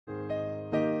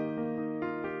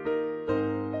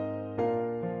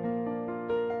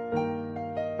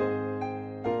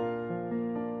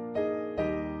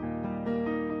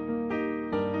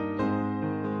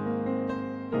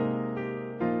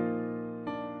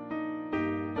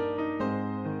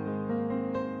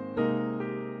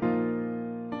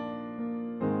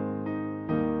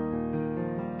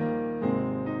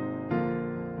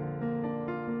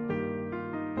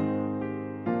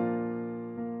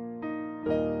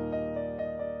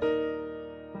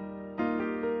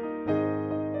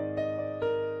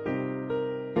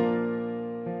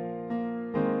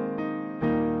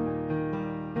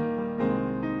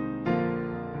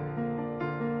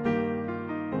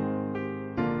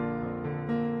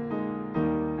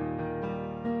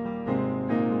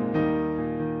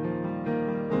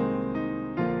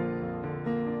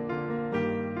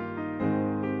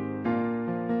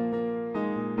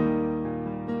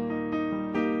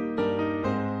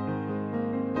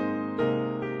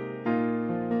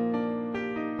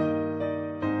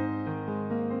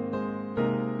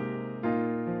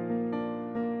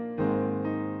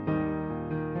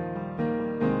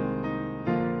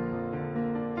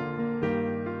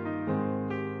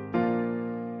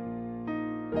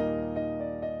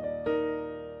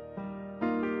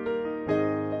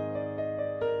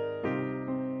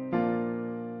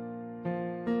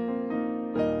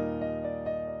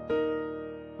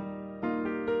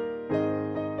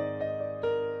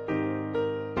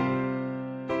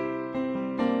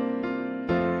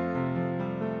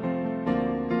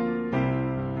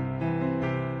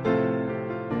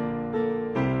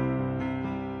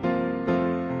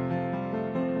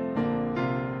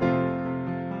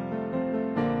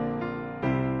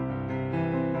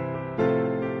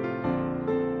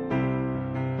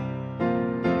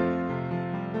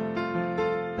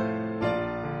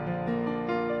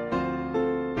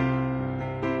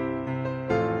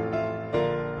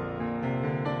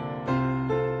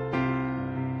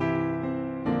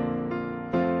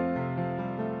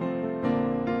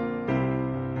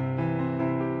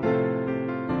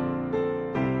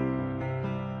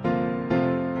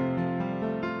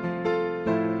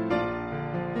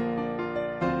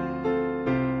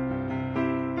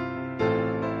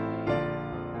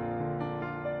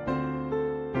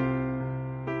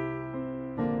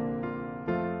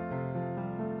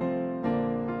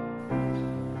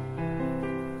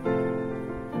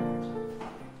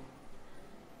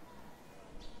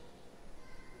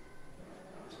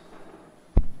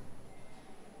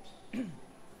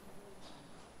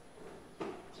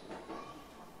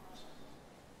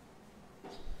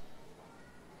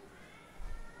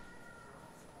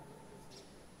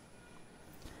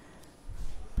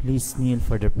Please kneel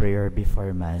for the prayer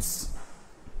before Mass.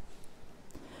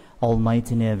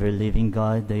 Almighty and ever-living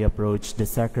God, I approach the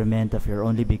sacrament of your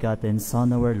only begotten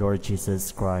Son, our Lord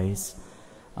Jesus Christ.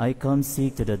 I come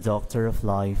sick to the Doctor of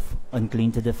life,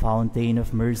 unclean to the fountain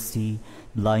of mercy,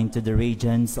 blind to the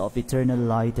radiance of eternal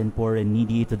light, and poor and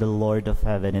needy to the Lord of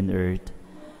heaven and earth.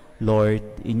 Lord,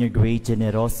 in your great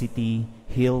generosity,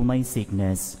 heal my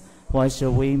sickness, wash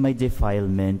away my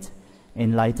defilement,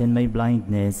 enlighten my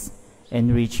blindness,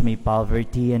 enrich my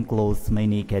poverty, and clothe my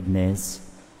nakedness.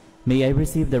 May I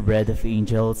receive the bread of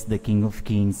angels, the King of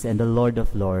kings, and the Lord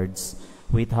of lords,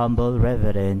 with humble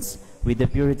reverence, with the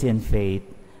purity and faith,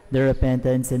 the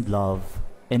repentance and love,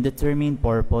 and determined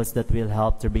purpose that will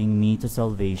help to bring me to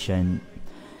salvation.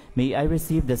 May I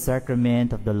receive the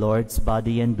sacrament of the Lord's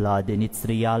body and blood in its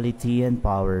reality and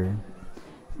power.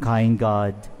 Kind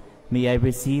God, may I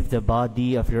receive the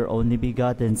body of your only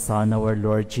begotten Son, our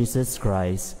Lord Jesus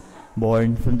Christ,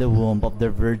 born from the womb of the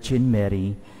Virgin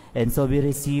Mary, and so be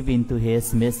received into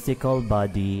his mystical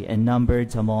body and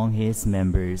numbered among his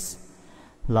members.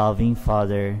 Loving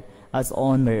Father, as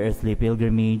on my earthly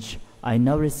pilgrimage, I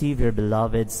now receive your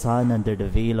beloved Son under the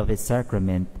veil of his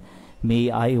sacrament.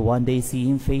 May I one day see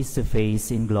him face to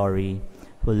face in glory,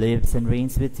 who lives and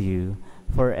reigns with you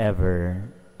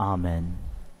forever. Amen.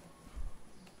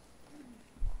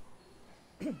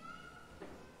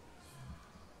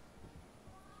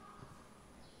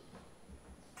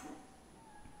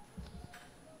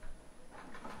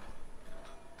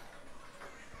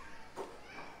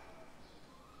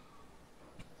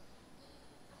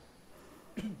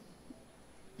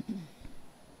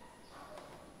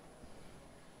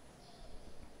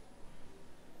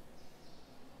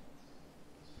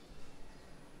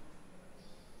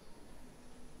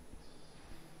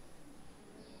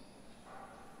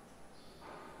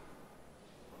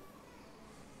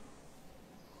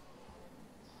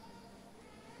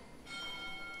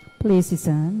 Please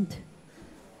stand.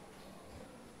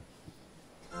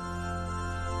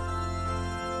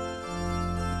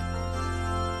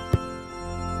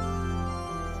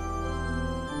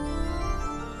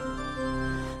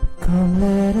 Come,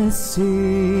 let us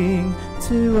sing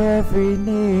to every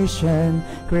nation,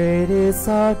 great is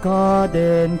our God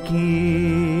and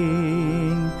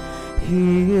King.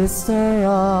 He is the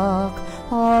rock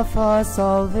of our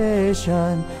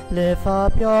salvation. Lift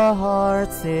up your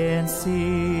hearts and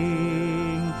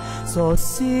sing. So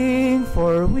sing,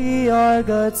 for we are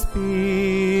God's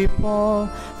people,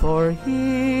 for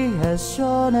he has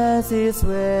shown us his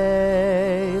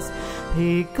ways.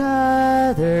 He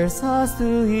gathers us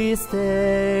to his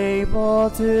table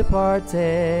to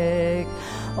partake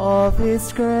of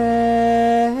his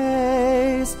grace.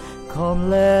 Come,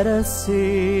 let us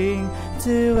sing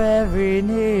to every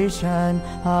nation,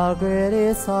 how great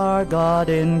is our God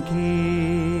and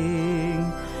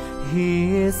King.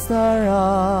 He is the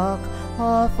rock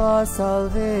of our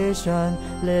salvation.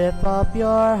 Lift up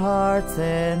your hearts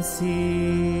and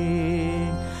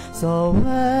sing. So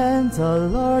when the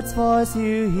Lord's voice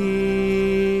you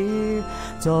hear,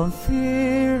 don't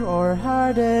fear or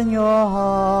harden your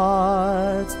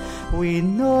hearts. We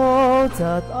know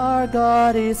that our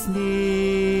God is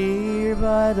near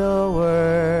by the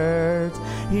word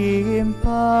he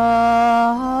imparts.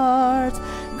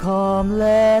 Come,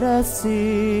 let us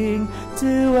sing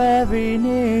to every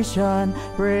nation,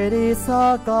 great is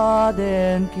our God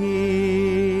and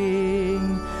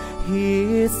King.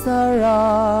 He is the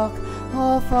rock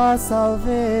of our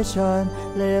salvation.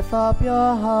 Lift up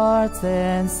your hearts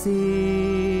and sing.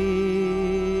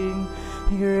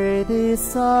 Great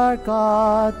is our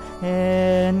God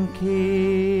and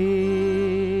King.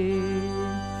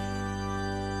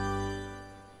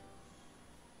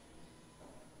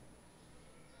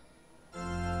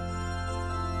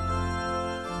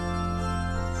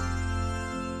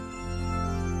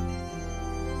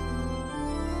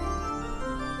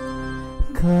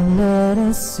 Come, let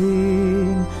us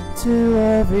sing to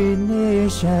every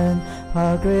nation,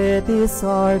 how great is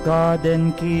our God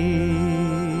and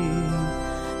King.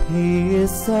 He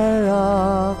is the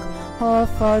rock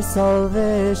of our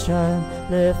salvation.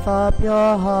 Lift up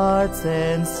your hearts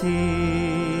and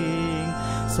sing.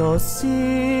 So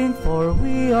sing, for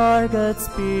we are God's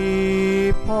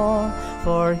people,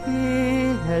 for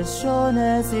he has shown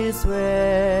us his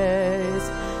ways.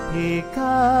 He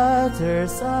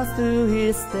gathers us to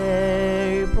his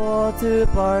table to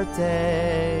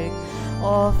partake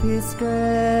of his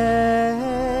grace.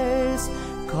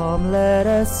 Come, let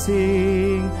us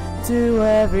sing to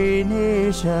every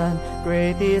nation,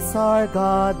 great is our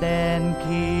God and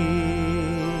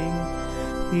King.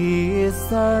 He is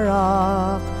the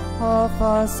rock of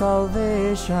our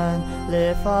salvation,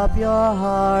 lift up your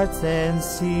hearts and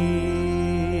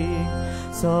sing.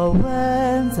 So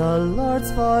when the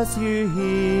Lord's voice you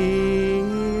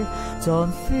hear,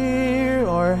 don't fear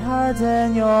or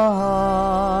harden your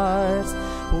hearts.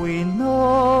 We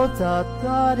know that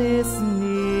God is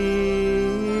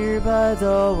near by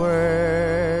the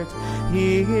word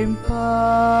He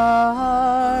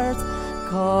imparts.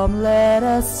 Come, let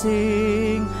us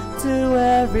sing to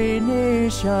every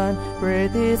nation,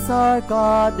 great is our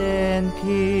God and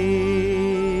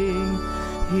King.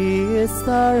 He is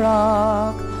the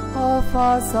rock of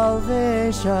our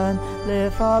salvation,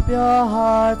 lift up your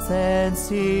hearts and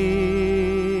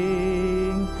sing.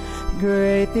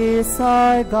 Great is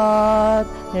our God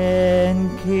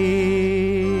and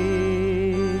King.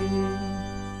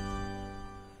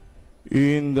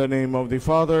 In the name of the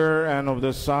Father, and of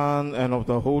the Son, and of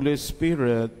the Holy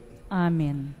Spirit.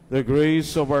 Amen. The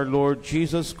grace of our Lord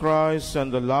Jesus Christ,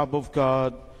 and the love of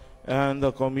God, and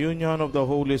the communion of the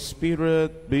Holy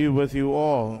Spirit be with you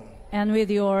all. And with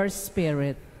your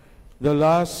spirit. The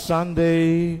last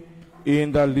Sunday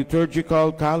in the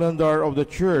liturgical calendar of the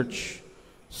Church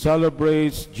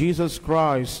celebrates Jesus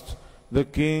Christ, the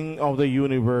King of the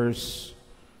universe.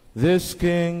 This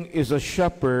King is a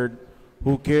shepherd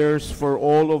who cares for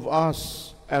all of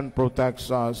us and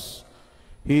protects us.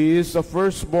 He is the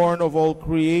firstborn of all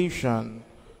creation,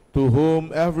 to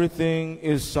whom everything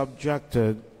is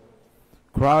subjected.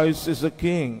 Christ is a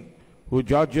King who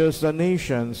judges the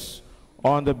nations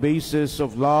on the basis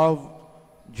of love,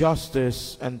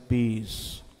 justice, and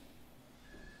peace.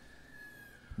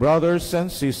 Brothers and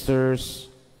sisters,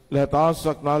 let us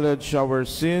acknowledge our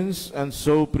sins and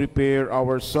so prepare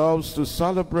ourselves to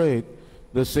celebrate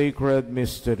the sacred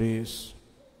mysteries.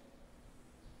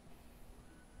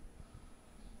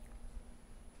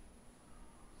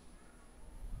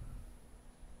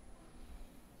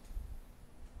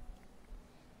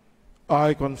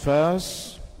 I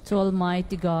confess To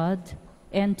Almighty God,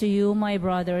 and to you, my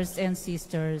brothers and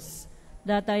sisters,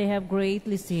 that I have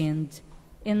greatly sinned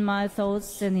in my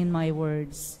thoughts and in my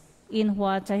words, in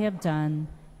what I have done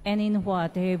and in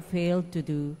what I have failed to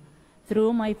do,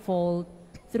 through my fault,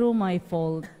 through my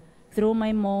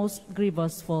most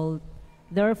grievous fault.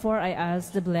 Therefore I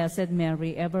ask the Blessed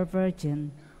Mary, ever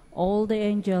Virgin, all the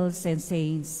angels and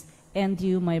saints, and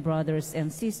you, my brothers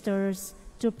and sisters,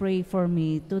 to pray for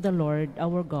me to the Lord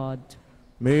our God.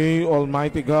 May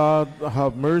Almighty God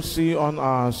have mercy on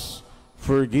us,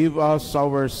 forgive us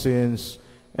our sins,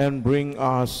 and bring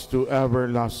us to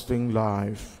everlasting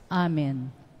life.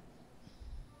 Amen.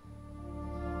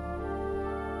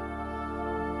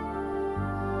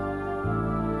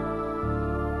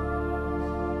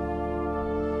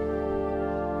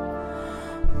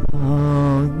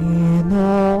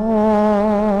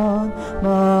 Panginoon,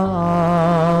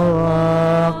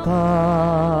 maawa ka.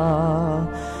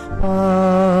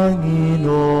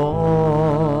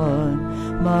 Panginoon,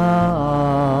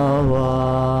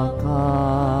 maawa ka.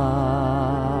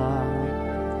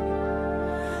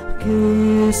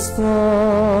 Kristo,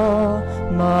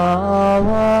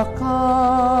 maawa ka.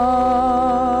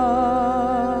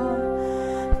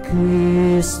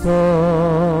 Kristo,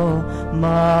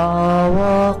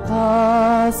 maawa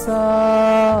ka sa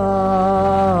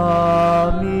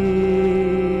amin.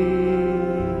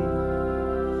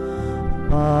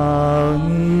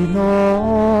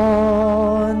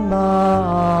 Panginoon,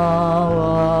 maawa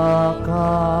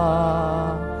ka.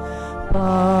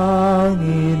 Panginoon,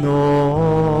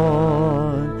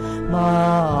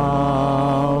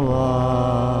 maawa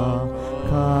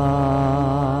ka.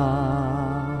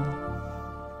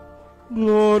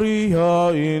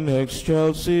 Gloria in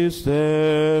excelsis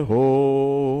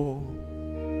Deo.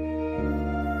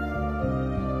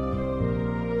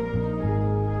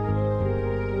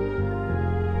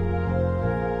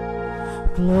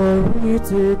 Glory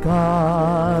to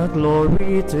God,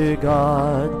 glory to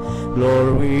God,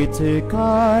 glory to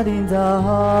God in the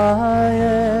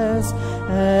highest,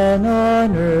 and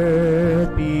on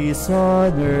earth, peace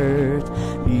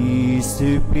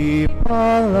to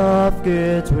people of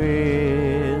good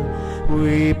will.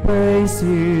 We praise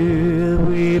you,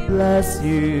 we bless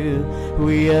you,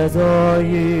 we adore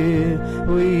you,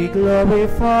 we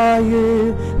glorify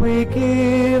you, we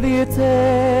give you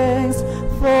thanks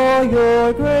for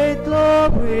your great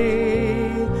glory,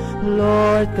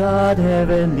 Lord God,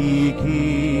 heavenly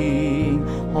King,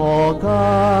 O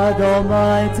God,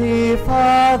 Almighty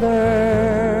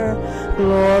Father.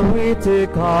 Glory to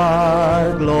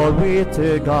God, glory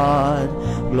to God,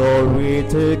 glory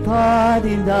to God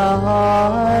in the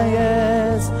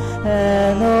highest,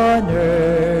 and on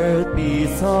earth,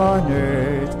 peace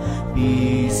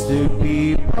peace to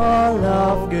people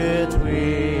of good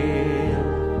will.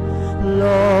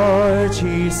 Lord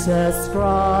Jesus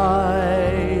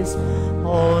Christ,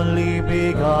 only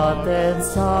begotten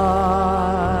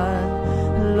Son,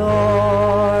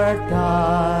 Lord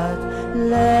God,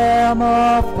 Lamb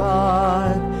of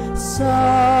God,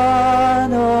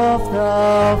 Son of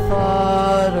the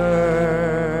Father,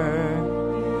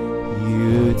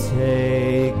 you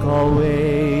take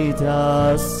away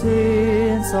the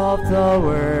sins of the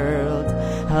world,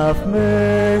 have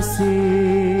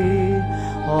mercy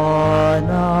on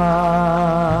us.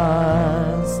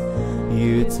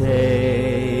 You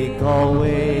take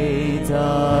away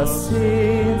the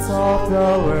sins of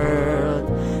the world,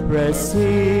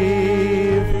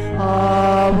 receive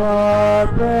our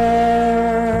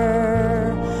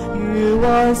prayer. You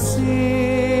are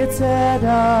seated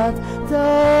at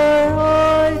the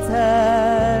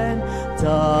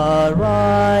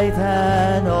right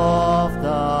hand of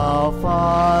the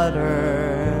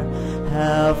Father.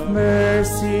 Have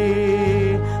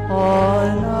mercy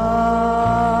on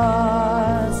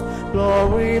us.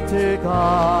 Glory to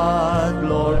God,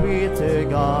 glory to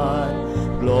God,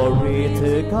 glory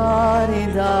to God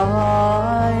in the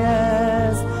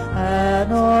highest,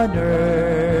 and on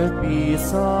earth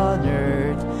peace on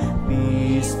earth,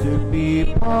 peace to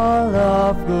people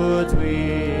of good will.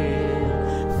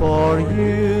 For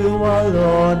you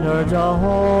alone are the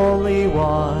Holy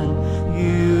One,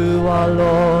 you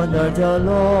alone are the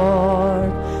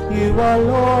Lord, you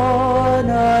alone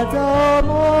are the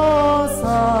Most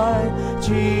High,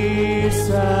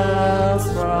 Jesus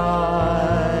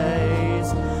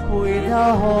Christ, with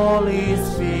the Holy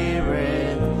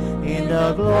Spirit, in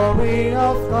the glory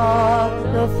of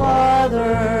God the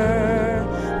Father.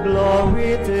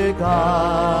 Glory to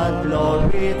God,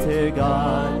 glory to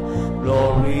God,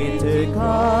 glory to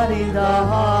God in the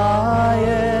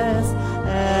highest,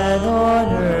 and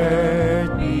on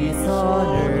earth, peace on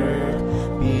earth,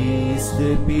 peace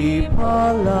to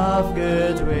people of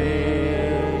good will.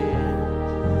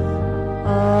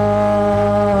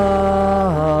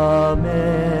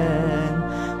 Amen.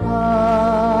 Amen.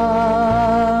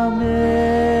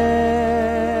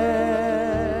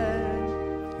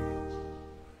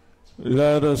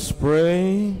 Let us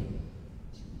pray.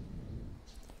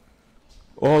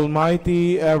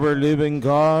 Almighty, ever-living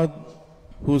God,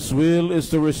 whose will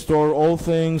is to restore all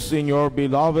things in your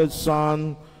beloved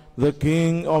Son, the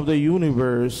King of the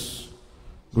universe,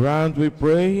 grant, we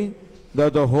pray,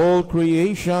 that the whole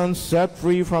creation, set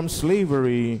free from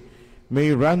slavery,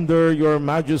 may render your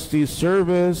Majesty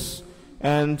service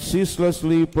and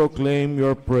ceaselessly proclaim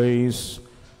your praise.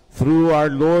 Through our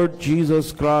Lord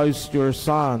Jesus Christ, your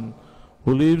Son,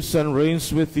 who lives and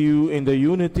reigns with you in the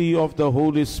unity of the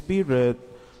Holy Spirit,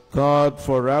 God,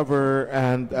 forever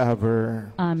and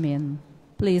ever. Amen.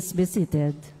 Please be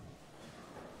seated.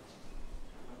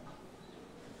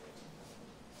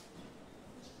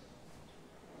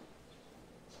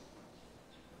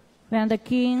 When the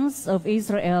kings of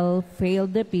Israel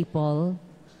failed the people,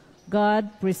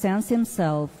 God presents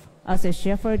himself as a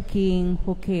shepherd king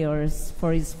who cares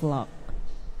for his flock.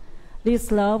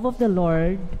 This love of the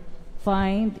Lord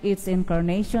finds its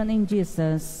incarnation in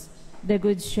Jesus, the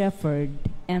Good Shepherd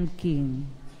and King.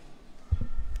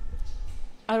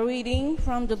 A reading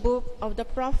from the book of the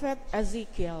prophet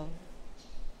Ezekiel.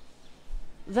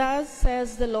 Thus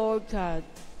says the Lord God,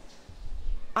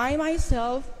 I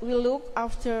myself will look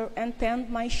after and tend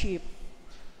my sheep,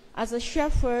 as a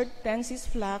shepherd tends his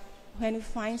flock when he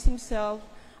finds himself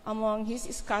among his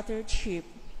scattered sheep.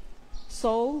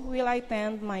 So will I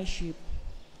tend my sheep.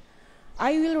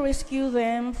 I will rescue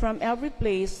them from every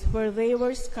place where they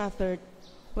were scattered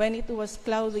when it was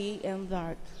cloudy and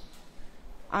dark.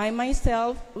 I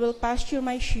myself will pasture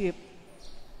my sheep.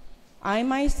 I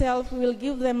myself will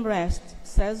give them rest,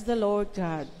 says the Lord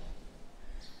God.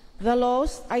 The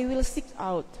lost I will seek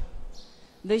out.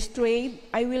 The strayed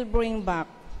I will bring back.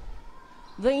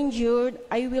 The injured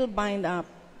I will bind up.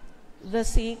 The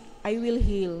sick I will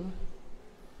heal.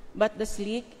 But the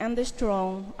sleek and the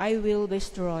strong I will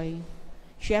destroy,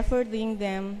 shepherding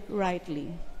them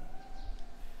rightly.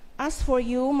 As for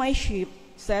you, my sheep,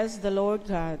 says the Lord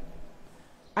God,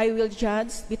 I will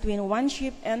judge between one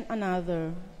sheep and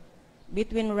another,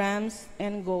 between rams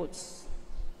and goats.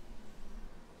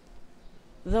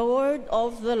 The word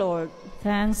of the Lord.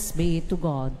 Thanks be to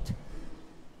God.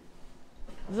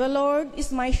 The Lord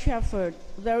is my shepherd,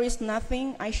 there is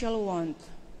nothing I shall want.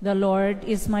 The Lord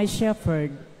is my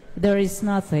shepherd, there is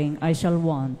nothing I shall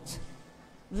want.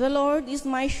 The Lord is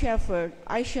my shepherd,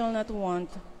 I shall not want.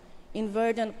 In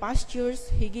verdant pastures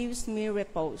he gives me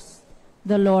repose.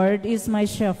 The Lord is my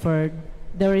shepherd,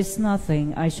 there is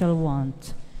nothing I shall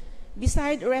want.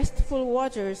 Beside restful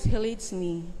waters he leads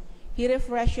me. He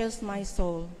refreshes my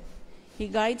soul. He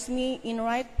guides me in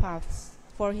right paths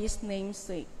for his name's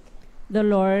sake. The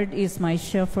Lord is my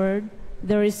shepherd,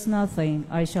 there is nothing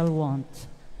I shall want.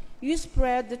 You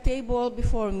spread the table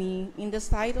before me in the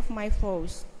sight of my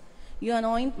foes. You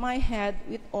anoint my head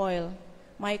with oil.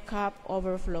 My cup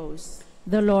overflows.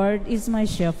 The Lord is my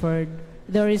shepherd,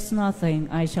 there is nothing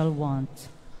I shall want.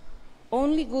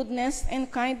 Only goodness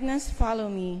and kindness follow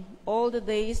me all the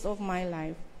days of my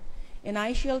life, and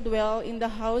I shall dwell in the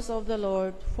house of the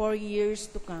Lord for years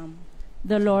to come.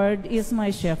 The Lord is my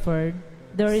shepherd,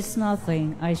 there is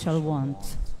nothing I shall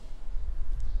want.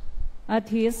 At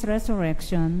his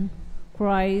resurrection,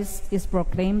 Christ is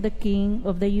proclaimed the King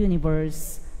of the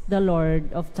universe, the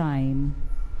Lord of time.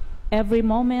 Every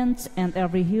moment and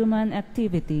every human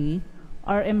activity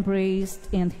are embraced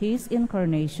in his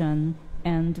incarnation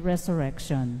and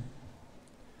resurrection.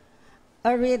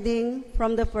 A reading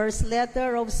from the first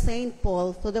letter of St.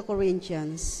 Paul to the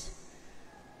Corinthians.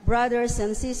 Brothers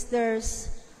and sisters,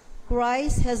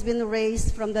 Christ has been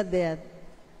raised from the dead,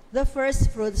 the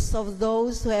first fruits of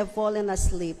those who have fallen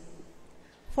asleep.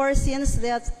 For since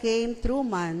death came through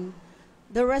man,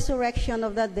 the resurrection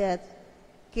of the dead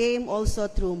came also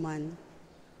through man.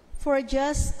 For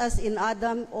just as in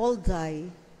Adam all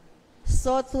die,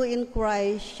 so too in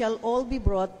Christ shall all be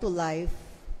brought to life,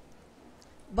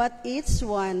 but each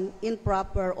one in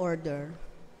proper order.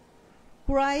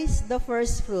 Christ the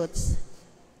first fruits,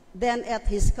 then at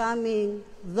his coming,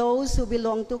 those who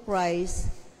belong to Christ,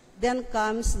 then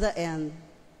comes the end.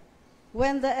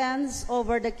 When the end's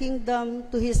over the kingdom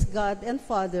to his God and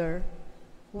Father,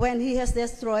 when he has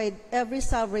destroyed every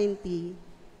sovereignty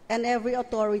and every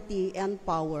authority and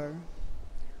power.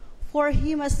 For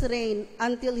he must reign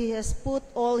until he has put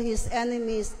all his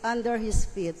enemies under his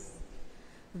feet.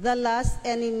 The last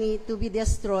enemy to be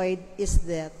destroyed is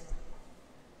death.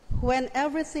 When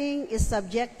everything is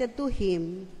subjected to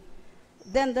him,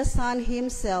 then the Son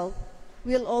himself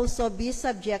will also be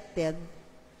subjected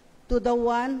to the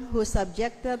one who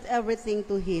subjected everything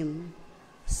to him,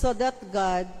 so that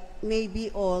God may be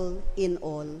all in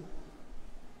all.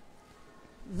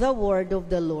 The word of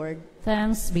the Lord.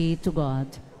 Thanks be to God.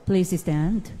 Please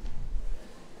stand.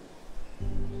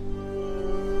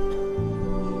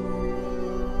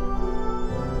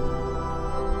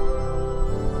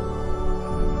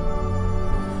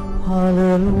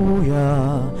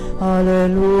 Hallelujah,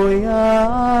 hallelujah,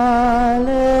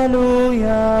 hallelujah,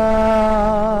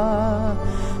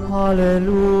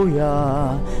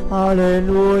 hallelujah,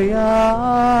 hallelujah,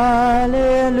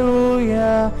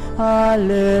 hallelujah,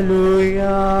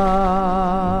 hallelujah.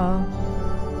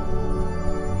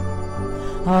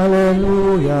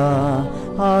 Hallelujah,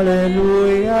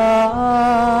 hallelujah,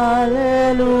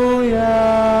 hallelujah,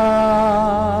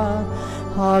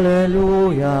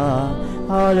 hallelujah,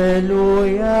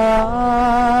 hallelujah,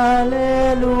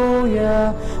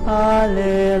 hallelujah,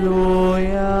 hallelujah.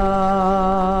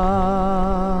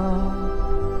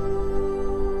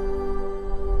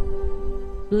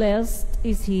 Blessed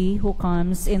is he who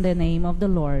comes in the name of the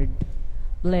Lord.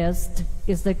 Blessed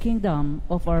is the kingdom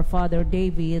of our father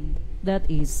David that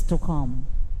is to come.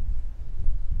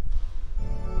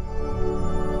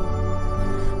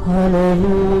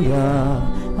 Hallelujah,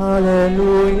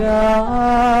 hallelujah,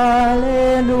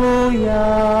 hallelujah,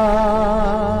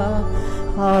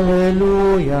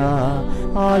 hallelujah,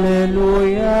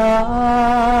 hallelujah,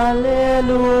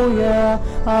 hallelujah,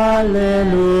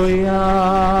 hallelujah.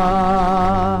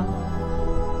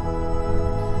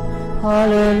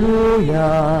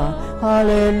 Hallelujah,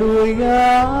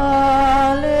 hallelujah,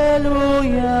 hallelujah,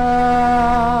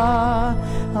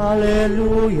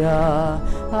 hallelujah,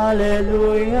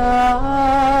 hallelujah,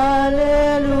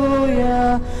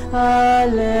 hallelujah,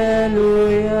 hallelujah.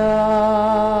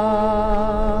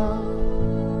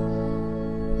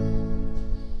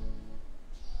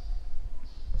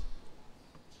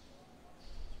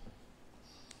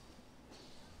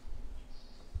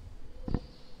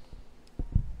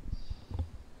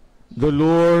 The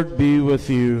Lord be with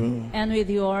you. And with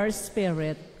your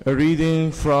spirit. A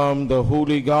reading from the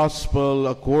Holy Gospel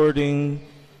according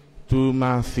to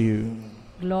Matthew.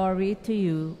 Glory to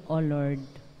you, O Lord.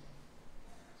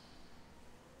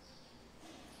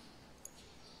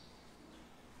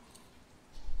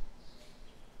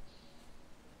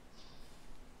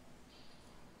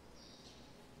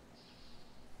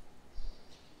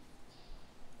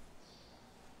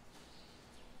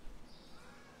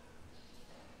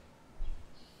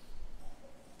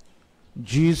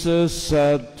 Jesus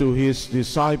said to his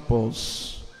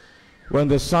disciples, "When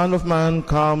the Son of Man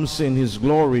comes in his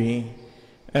glory,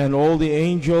 and all the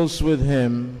angels with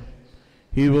him.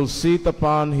 He will sit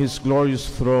upon his glorious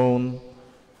throne,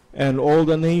 and all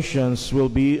the nations will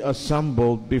be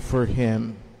assembled before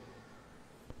him.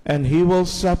 And he will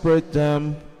separate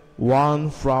them one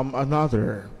from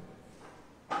another,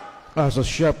 as a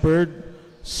shepherd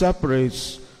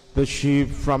separates the sheep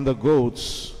from the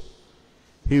goats.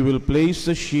 He will place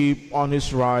the sheep on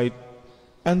his right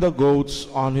and the goats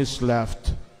on his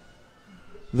left.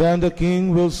 Then the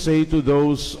king will say to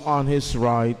those on his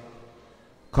right,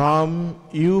 "Come,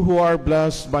 you who are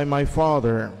blessed by my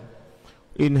Father,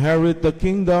 inherit the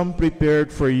kingdom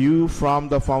prepared for you from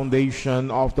the foundation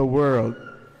of the world.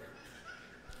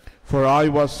 For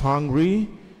I was hungry,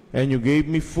 and you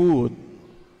gave me food.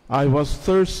 I was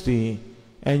thirsty,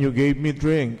 and you gave me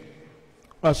drink.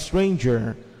 A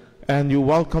stranger, and you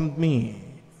welcomed me.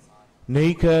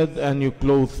 Naked, and you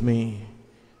clothed me.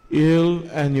 Ill,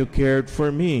 and you cared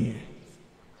for me.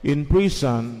 In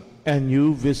prison, and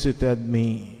you visited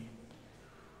me."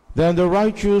 Then the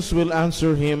righteous will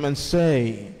answer him and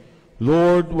say,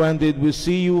 "Lord, when did we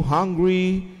see you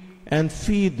hungry and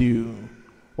feed you,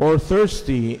 or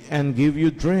thirsty and give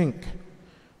you drink?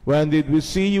 When did we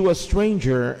see you a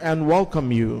stranger and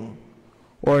welcome you,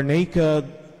 or naked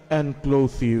and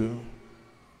clothe you?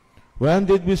 When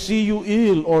did we see you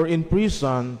ill or in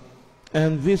prison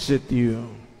and visit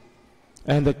you?"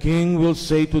 And the king will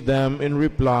say to them in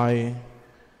reply,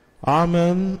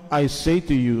 "Amen, I say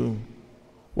to you,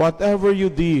 whatever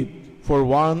you did for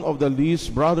one of the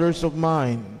least brothers of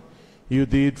mine, you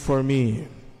did for me."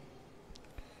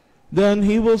 Then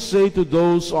he will say to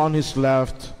those on his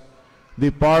left,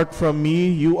 "Depart from me,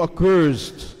 you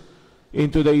accursed,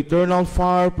 into the eternal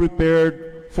fire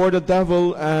prepared for the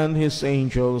devil and his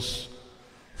angels.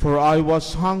 For I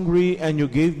was hungry, and you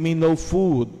gave me no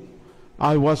food.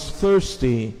 I was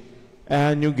thirsty,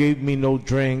 and you gave me no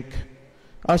drink.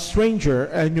 A stranger,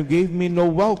 and you gave me no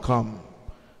welcome.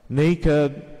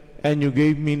 Naked, and you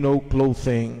gave me no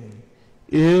clothing.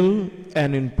 Ill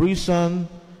and in prison,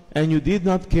 and you did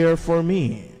not care for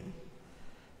me."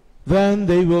 Then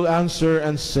they will answer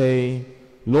and say,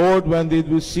 "Lord, when did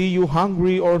we see you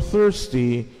hungry or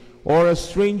thirsty, or a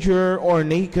stranger, or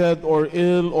naked, or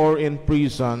ill, or in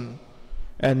prison,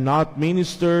 and not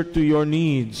minister to your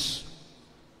needs?"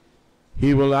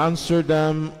 He will answer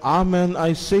them, "Amen,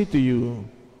 I say to you,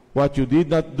 what you did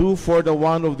not do for the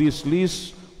one of these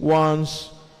least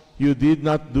ones, you did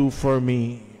not do for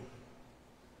me."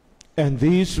 And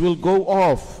these will go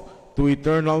off to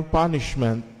eternal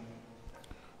punishment,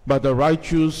 but the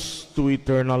righteous to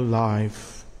eternal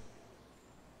life.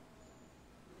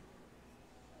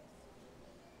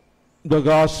 The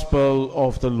Gospel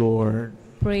of the Lord.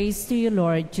 Praise to you,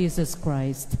 Lord Jesus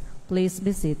Christ. Please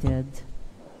be seated.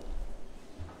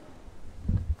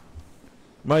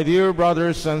 My dear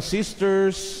brothers and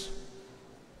sisters,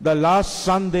 the last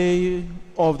Sunday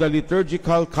of the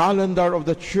liturgical calendar of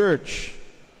the Church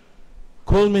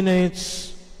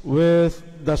culminates with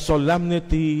the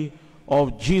Solemnity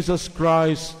of Jesus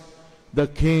Christ, the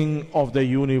King of the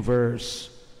universe.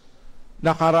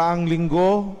 Nakaraang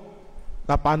linggo,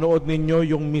 napanood ninyo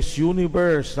yung Miss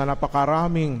Universe na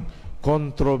napakaraming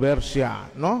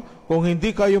kontrobersya, no? Kung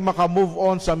hindi kayo makamove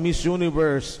on sa Miss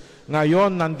Universe,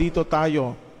 ngayon nandito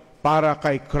tayo para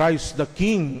kay Christ the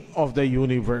King of the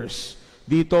universe.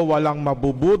 Dito walang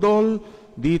mabubudol,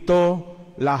 dito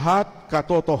lahat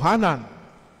katotohanan.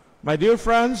 My dear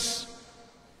friends,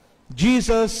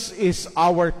 Jesus is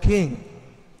our King.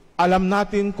 Alam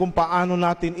natin kung paano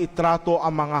natin itrato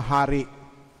ang mga hari.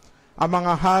 Ang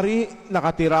mga hari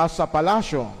nakatira sa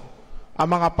palasyo. Ang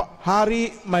mga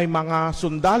hari may mga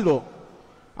sundalo.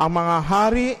 Ang mga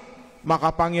hari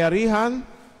makapangyarihan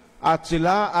at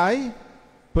sila ay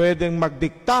pwedeng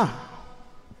magdikta.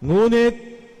 Ngunit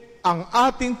ang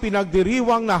ating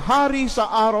pinagdiriwang na hari sa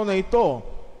araw na ito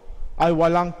ay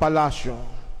walang palasyo.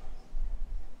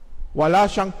 Wala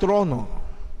siyang trono.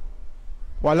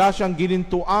 Wala siyang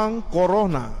ginintuang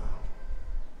korona.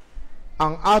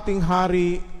 Ang ating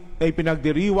hari ay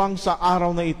pinagdiriwang sa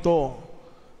araw na ito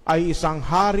ay isang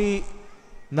hari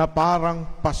na parang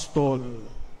pastol,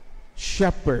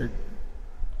 shepherd.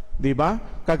 Diba?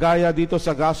 Kagaya dito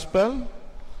sa gospel,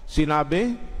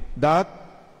 sinabi that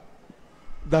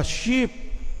the sheep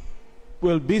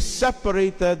will be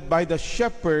separated by the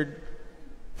shepherd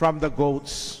from the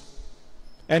goats.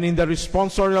 And in the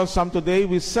responsorial psalm today,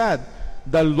 we said,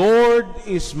 "The Lord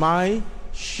is my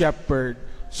shepherd."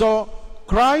 So,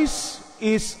 Christ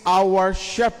is our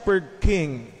shepherd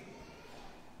king.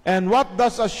 And what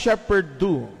does a shepherd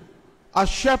do? A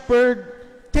shepherd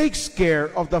takes care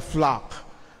of the flock.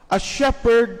 A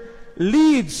shepherd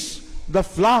leads the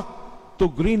flock to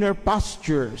greener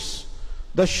pastures.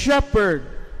 The shepherd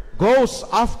goes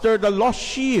after the lost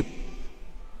sheep.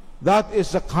 That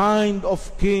is the kind of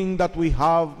king that we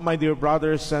have, my dear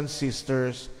brothers and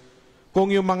sisters. Kung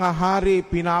yung mga hari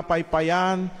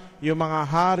pinapaypayan, yung mga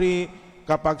hari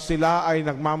kapag sila ay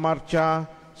nagmamarcha,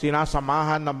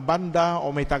 sinasamahan ng banda o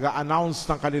may taga-announce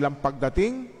ng kanilang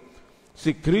pagdating,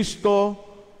 si Kristo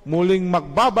muling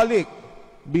magbabalik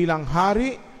bilang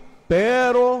hari,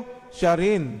 pero siya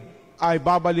rin ay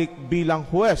babalik bilang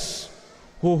huwes.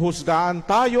 Huhusgaan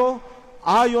tayo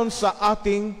ayon sa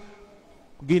ating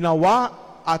ginawa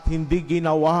at hindi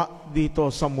ginawa dito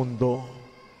sa mundo.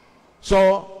 So,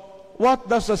 what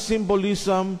does the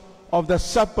symbolism of the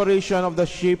separation of the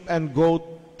sheep and goat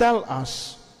tell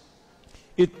us?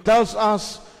 It tells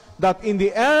us that in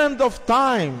the end of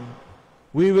time,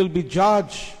 we will be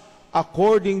judged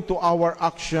according to our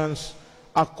actions,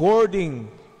 according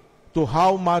to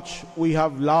how much we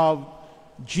have loved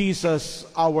Jesus,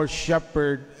 our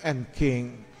shepherd and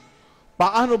king.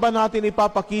 Paano ba natin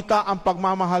ipapakita ang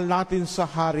pagmamahal natin sa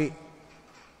hari?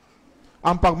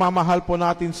 Ang pagmamahal po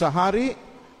natin sa hari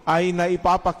ay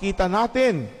naipapakita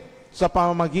natin sa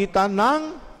pamamagitan ng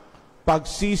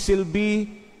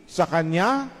pagsisilbi sa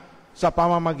Kanya, sa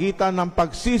pamamagitan ng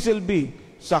pagsisilbi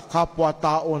sa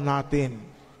kapwa-tao natin.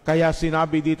 Kaya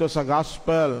sinabi dito sa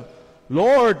Gospel,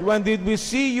 Lord, when did we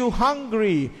see you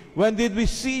hungry? When did we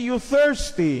see you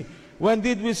thirsty? When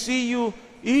did we see you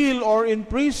ill or in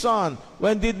prison?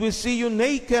 When did we see you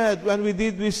naked? When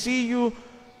did we see you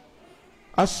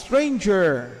a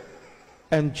stranger?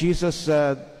 And Jesus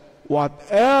said,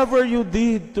 whatever you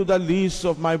did to the least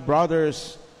of my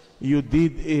brothers, you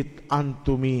did it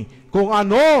unto me. Kung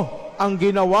ano ang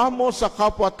ginawa mo sa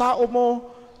kapwa-tao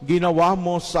mo, ginawa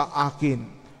mo sa akin.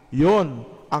 Yun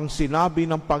ang sinabi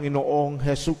ng Panginoong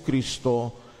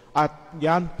Hesukristo. At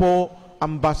yan po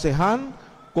ang basehan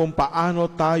kung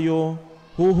paano tayo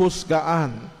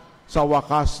huhusgaan sa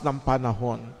wakas ng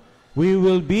panahon. We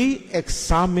will be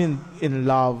examined in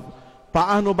love.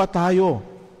 Paano ba tayo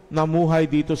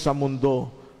namuhay dito sa mundo?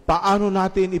 Paano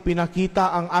natin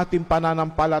ipinakita ang ating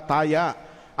pananampalataya?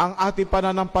 Ang ating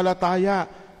pananampalataya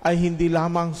ay hindi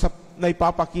lamang na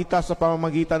ipapakita sa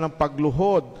pamamagitan ng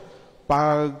pagluhod,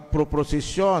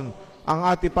 pagproprosesyon. Ang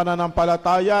ating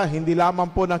pananampalataya hindi lamang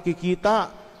po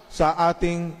nakikita sa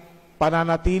ating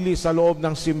pananatili sa loob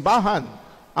ng simbahan.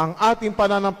 Ang ating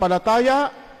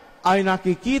pananampalataya ay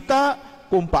nakikita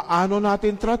kung paano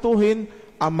natin tratuhin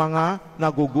ang mga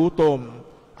nagugutom,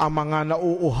 ang mga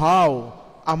nauuhaw,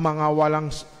 ang mga walang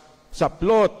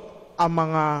saplot, ang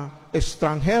mga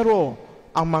estranghero,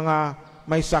 ang mga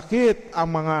may sakit,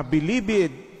 ang mga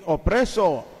bilibid o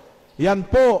preso. Yan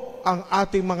po ang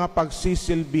ating mga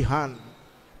pagsisilbihan.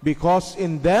 Because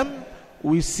in them,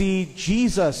 we see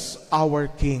Jesus, our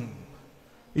King.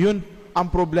 Yun ang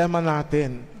problema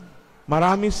natin.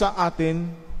 Marami sa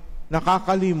atin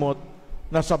nakakalimot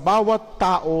na sa bawat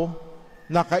tao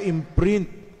naka-imprint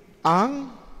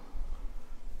ang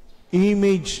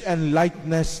image and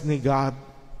likeness ni God.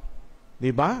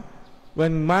 Diba?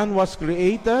 When man was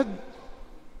created,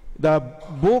 the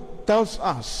book tells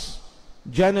us,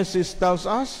 Genesis tells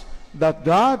us, that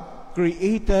God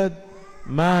created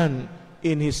man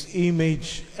in His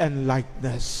image and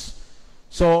likeness.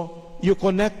 So, you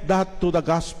connect that to the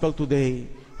gospel today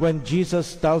when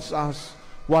Jesus tells us,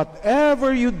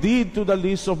 whatever you did to the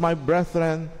least of my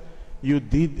brethren, you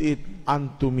did it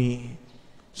unto me.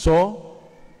 So,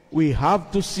 we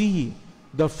have to see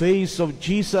the face of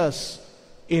Jesus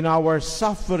in our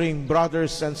suffering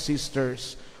brothers and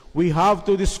sisters. We have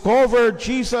to discover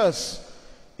Jesus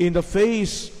in the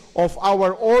face of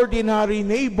our ordinary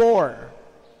neighbor.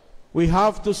 We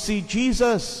have to see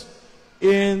Jesus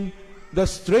in the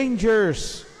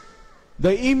strangers,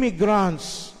 the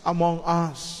immigrants among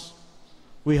us.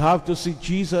 We have to see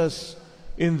Jesus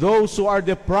in those who are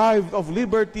deprived of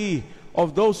liberty,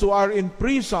 of those who are in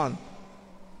prison,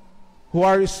 who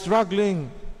are struggling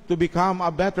to become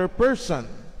a better person.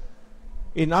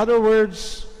 In other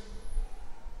words,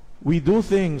 we do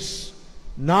things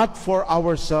not for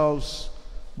ourselves,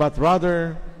 but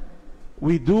rather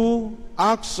we do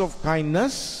acts of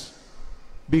kindness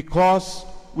because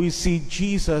we see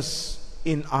Jesus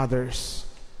in others.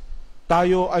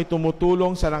 Tayo ay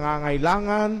tumutulong sa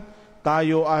nangangailangan,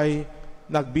 tayo ay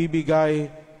nagbibigay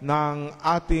ng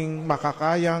ating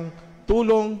makakayang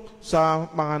tulong sa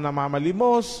mga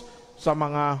namamalimos, sa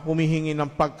mga humihingi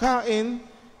ng pagkain,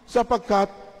 sapagkat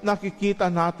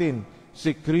nakikita natin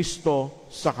si Kristo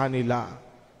sa kanila.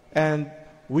 And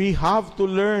we have to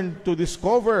learn to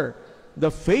discover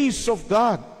the face of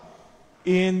God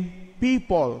in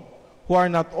people who are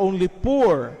not only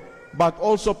poor, but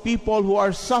also people who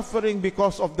are suffering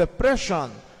because of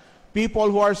depression, people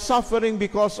who are suffering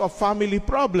because of family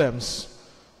problems.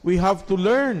 We have to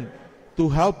learn to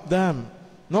help them.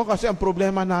 No, kasi ang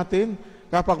problema natin,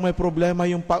 kapag may problema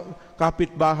yung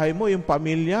kapitbahay mo, yung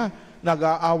pamilya,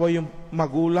 nag-aaway yung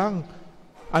magulang,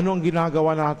 ano ang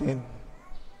ginagawa natin?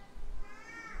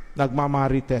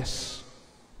 Nagmamarites.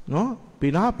 No?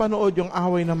 Pinapanood yung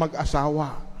away na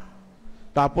mag-asawa.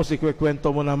 Tapos ikwekwento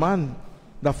mo naman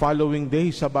the following day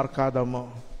sa barkada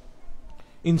mo.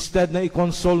 Instead na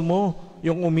i-console mo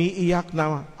yung umiiyak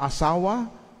na asawa,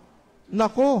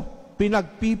 nako,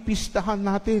 pinagpipistahan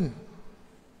natin.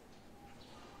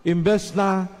 Imbes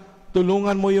na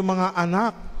tulungan mo yung mga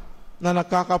anak na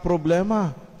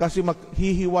nagkakaproblema kasi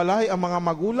maghihiwalay ang mga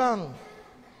magulang,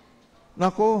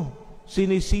 nako,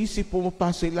 sinisisi po pa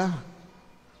sila.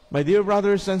 My dear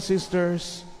brothers and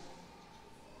sisters,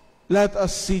 let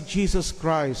us see Jesus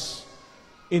Christ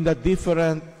in the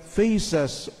different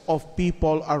faces of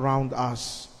people around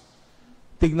us.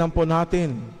 Tignan po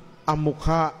natin ang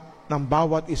mukha ng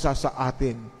bawat isa sa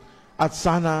atin. At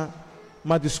sana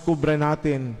madiskubre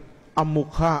natin ang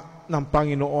mukha ng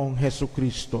Panginoong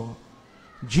Hesukristo.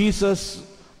 Jesus,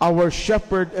 our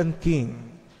shepherd and king,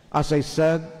 as I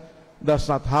said,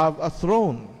 does not have a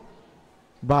throne,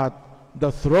 but the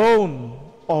throne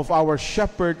of our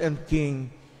shepherd and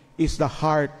king is the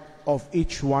heart of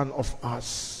each one of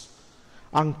us.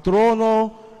 Ang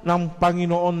trono ng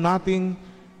Panginoon nating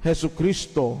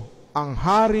Hesukristo, ang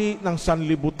hari ng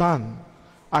sanlibutan,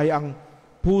 ay ang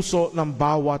puso ng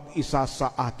bawat isa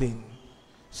sa atin.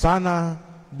 Sana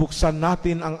buksan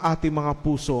natin ang ating mga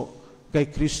puso kay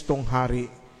Kristong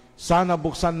Hari. Sana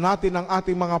buksan natin ang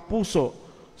ating mga puso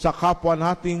sa kapwa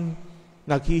nating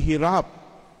naghihirap,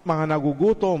 mga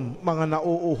nagugutom, mga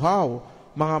nauuhaw,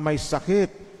 mga may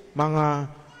sakit, mga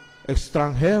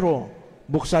ekstranghero.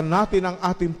 Buksan natin ang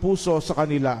ating puso sa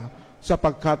kanila,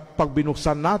 sapagkat pag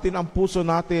binuksan natin ang puso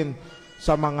natin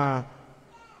sa mga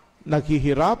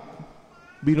naghihirap,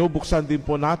 binubuksan din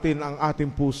po natin ang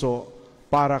ating puso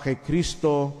para kay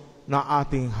Kristo na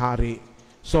ating Hari.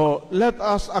 So, let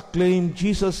us acclaim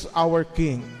Jesus our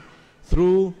King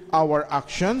through our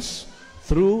actions,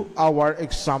 through our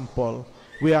example.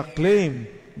 We acclaim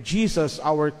Jesus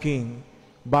our King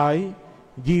by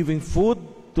giving food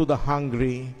to the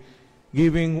hungry,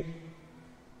 giving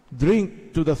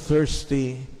drink to the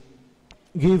thirsty,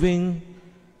 giving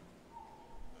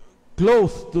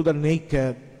clothes to the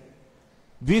naked,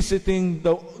 visiting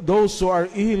those who are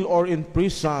ill or in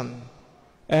prison,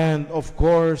 and of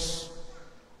course,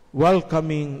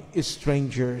 welcoming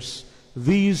strangers.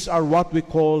 These are what we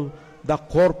call the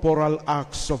corporal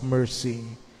acts of mercy.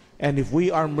 And if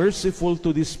we are merciful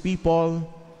to these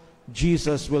people,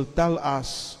 Jesus will tell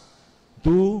us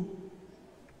to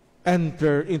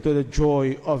enter into the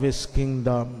joy of His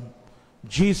kingdom.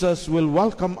 Jesus will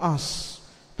welcome us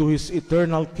to His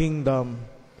eternal kingdom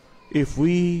if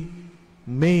we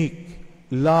make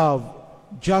love,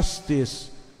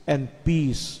 justice, and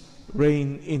peace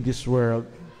reign in this world.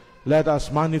 Let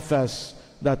us manifest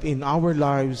that in our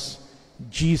lives,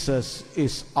 Jesus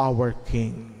is our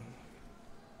King.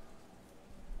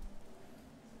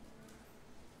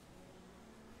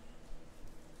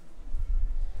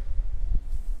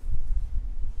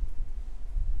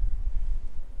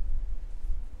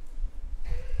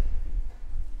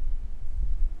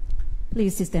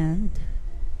 Please stand.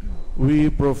 We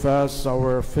profess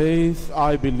our faith.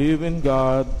 I believe in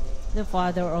God, The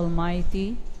Father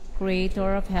Almighty,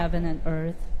 Creator of heaven and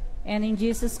earth, and in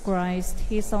Jesus Christ,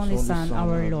 His only Son,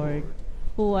 our Lord,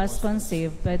 who was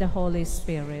conceived by the Holy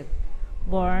Spirit,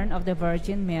 born of the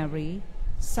Virgin Mary,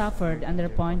 suffered under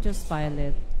Pontius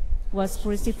Pilate, was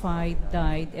crucified,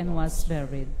 died, and was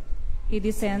buried. He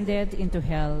descended into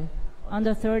hell. On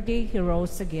the third day He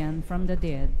rose again from the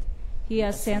dead. He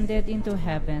ascended into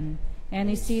heaven, and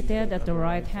is seated at the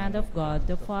right hand of God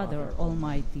the Father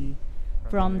Almighty.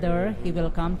 From there He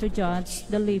will come to judge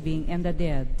the living and the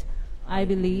dead. I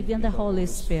believe in the Holy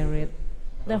Spirit,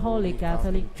 the Holy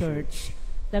Catholic Church,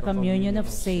 the communion of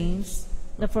saints,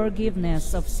 the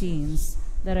forgiveness of sins,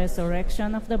 the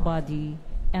resurrection of the body,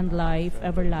 and life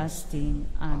everlasting.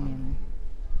 Amen.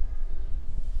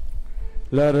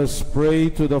 let us pray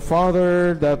to the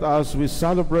Father that as we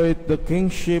celebrate the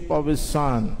kingship of His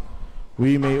Son,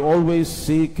 we may always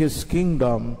seek His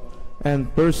kingdom and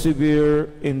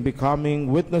persevere in becoming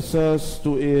witnesses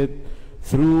to it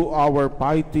through our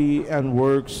piety and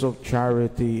works of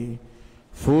charity.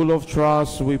 Full of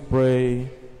trust, we pray,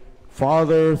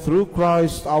 Father, through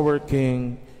Christ our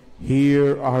King,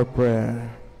 hear our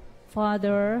prayer.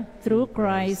 Father, through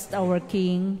Christ our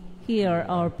King, hear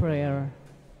our prayer.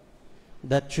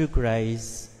 that through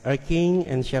Christ, our King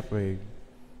and Shepherd,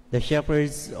 the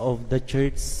shepherds of the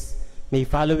Church may,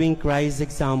 following Christ's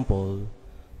example,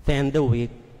 tend the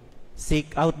weak,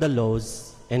 seek out the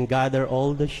lost, and gather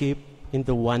all the sheep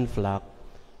into one flock,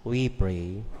 we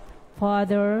pray.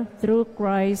 Father, through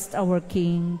Christ our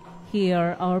King,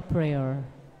 hear our prayer.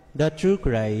 That through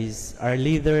Christ, our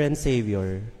leader and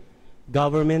Savior,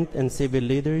 government and civil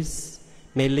leaders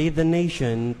may lead the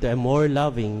nation to a more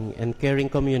loving and caring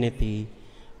community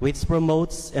which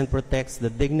promotes and protects the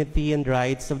dignity and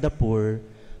rights of the poor,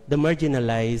 the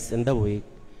marginalized, and the weak,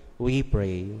 we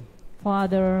pray.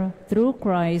 Father, through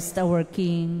Christ our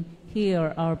King,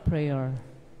 hear our prayer.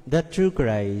 That through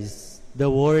Christ, the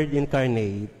Word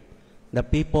incarnate, the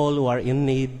people who are in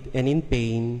need and in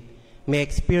pain may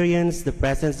experience the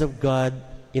presence of God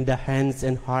in the hands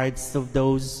and hearts of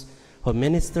those who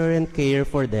minister and care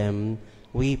for them,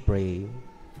 we pray.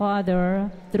 Father,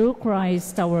 through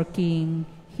Christ our King,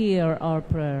 hear our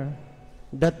prayer.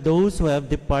 That those who have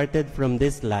departed from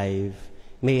this life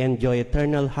may enjoy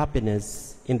eternal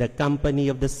happiness in the company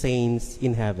of the saints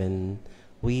in heaven,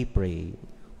 we pray.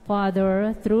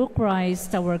 Father, through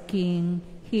Christ our King,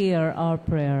 hear our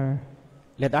prayer.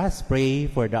 Let us pray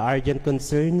for the urgent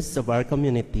concerns of our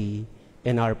community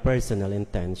and our personal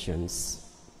intentions.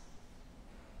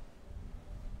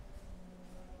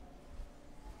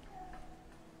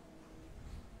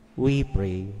 We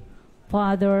pray.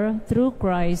 Father, through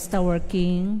Christ our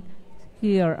King,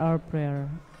 hear our prayer.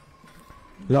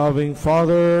 Loving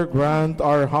Father, grant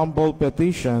our humble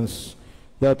petitions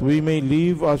that we may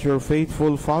live as your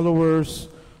faithful followers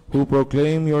who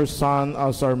proclaim your Son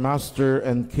as our Master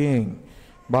and King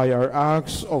by our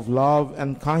acts of love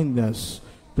and kindness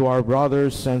to our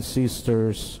brothers and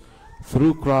sisters,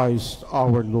 through Christ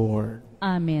our Lord.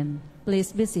 Amen.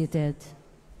 Please be seated.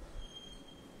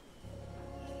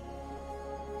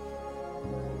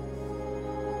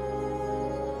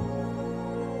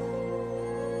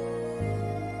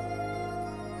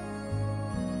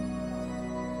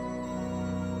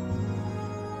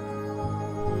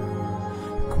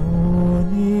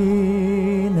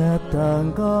 Kunin at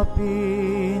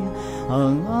tanggapin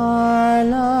ang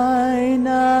alay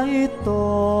na ito,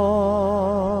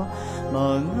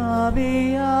 mga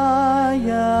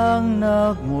biyayang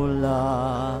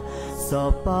nagmula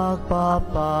sa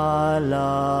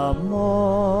pagpapala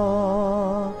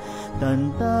mo.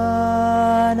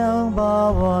 Tanda ng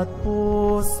bawat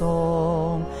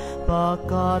pusong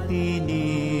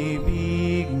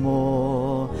pagkatinibig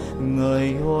mo,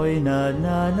 ngayon'y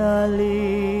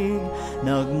nananalig,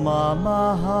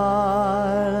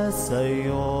 nagmamahal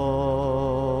sa'yo.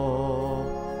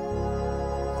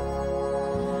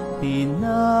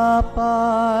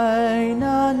 Tinapay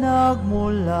na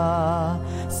nagmula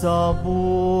sa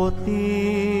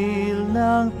butil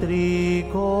ng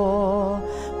trigo,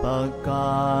 pagkaing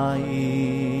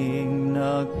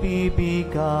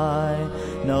nagbibigay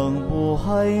ng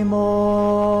buhay mo.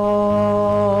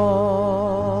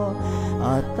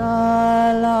 At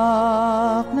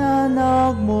alak na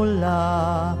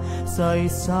nagmula sa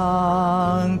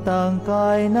isang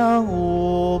tangkay ng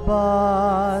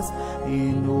ubas,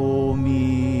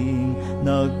 inuming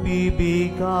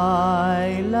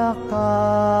nagbibigay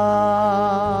lakas.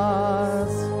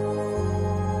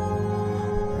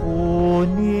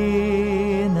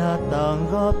 Kunin at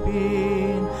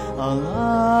tanggapin ang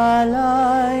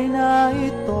alay na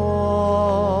ito,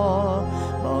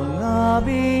 mga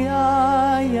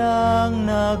biyayang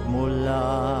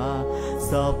nagmula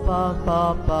sa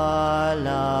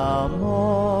pagpapala mo.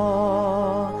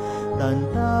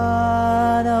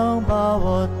 Tanda ng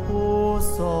bawat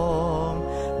pusong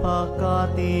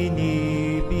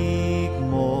pagkatinibig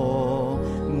mo,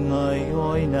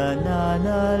 ngayon'y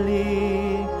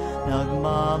nananalig,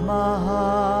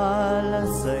 nagmamahal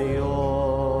sa'yo.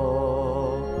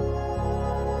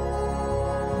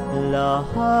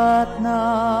 Lahat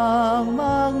ng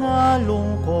mga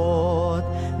lungkot,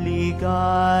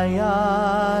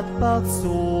 ligaya at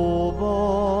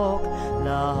pagsubok,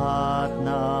 lahat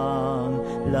ng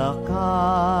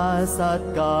lakas at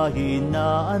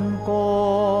kahinaan ko,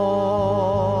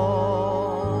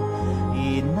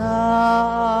 inaalay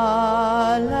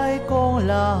kong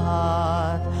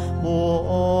lahat,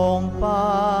 buong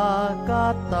pagkatao,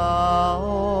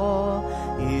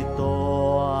 ito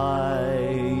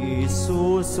ay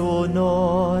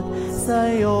susunod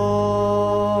sa'yo.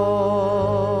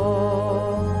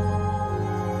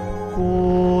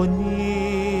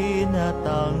 Kunin at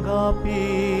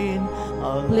tanggapin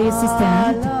ang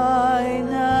alay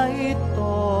na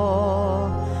ito,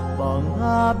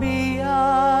 mga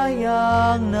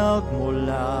biyayang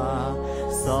nagmula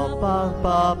sa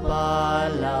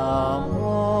pagpapala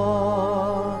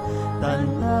mo.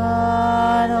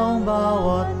 Tanda ng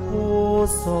bawat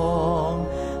pusong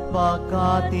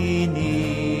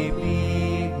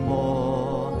pagkatinibig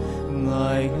mo,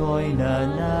 ngayon'y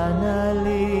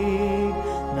nananalig,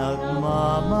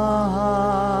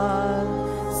 nagmamahal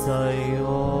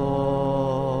sa'yo.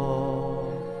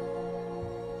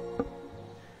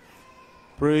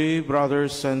 Pray,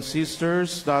 brothers and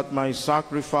sisters, that my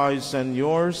sacrifice and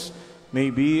yours may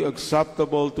be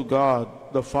acceptable to God,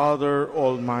 the Father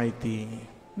Almighty.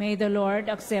 May the Lord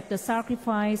accept the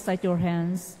sacrifice at your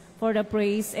hands for the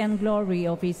praise and glory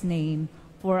of his name,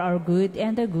 for our good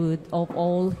and the good of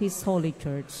all his holy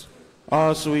church.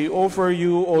 As we offer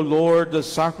you, O Lord, the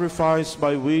sacrifice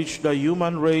by which the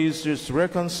human race is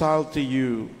reconciled to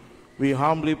you, we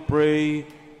humbly pray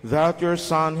that your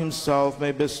Son himself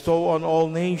may bestow on all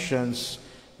nations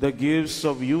the gifts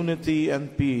of unity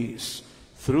and peace,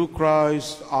 through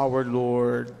Christ our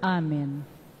Lord. Amen.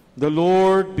 The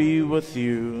Lord be with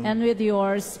you. And with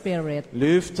your spirit.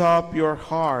 Lift up your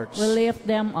hearts. We lift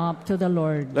them up to the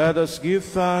Lord. Let us give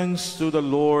thanks to the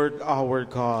Lord our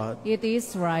God. It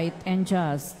is right and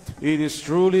just. It is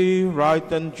truly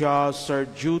right and just, our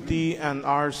duty and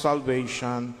our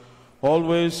salvation,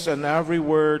 always and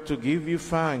everywhere to give you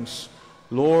thanks,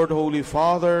 Lord, Holy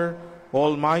Father,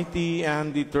 Almighty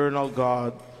and eternal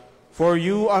God. For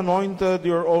you anointed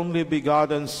your only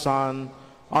begotten Son,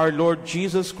 our Lord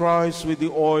Jesus Christ, with the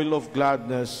oil of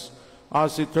gladness,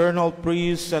 as eternal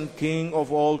priest and King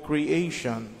of all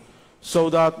creation, so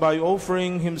that by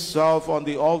offering himself on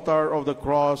the altar of the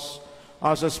cross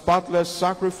as a spotless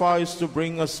sacrifice to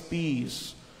bring us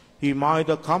peace, he might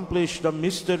accomplish the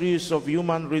mysteries of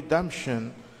human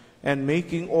redemption, and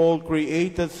making all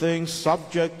created things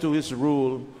subject to his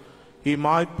rule, he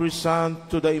might present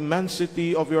to the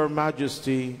immensity of your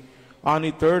majesty an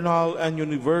eternal and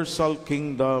universal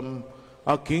kingdom,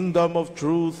 a kingdom of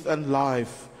truth and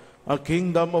life, a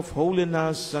kingdom of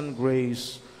holiness and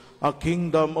grace, a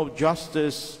kingdom of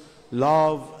justice,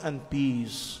 love, and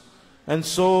peace. And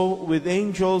so, with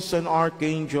angels and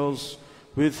archangels,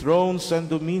 with thrones and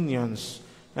dominions,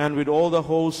 and with all the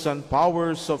hosts and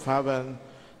powers of heaven,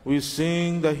 we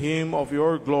sing the hymn of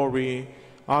your glory,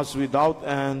 as without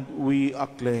end we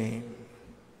acclaim.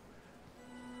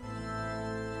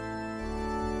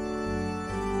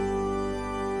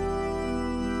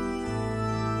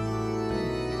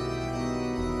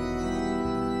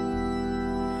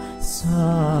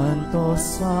 Santo,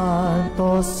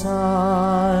 Santo,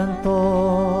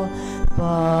 Santo,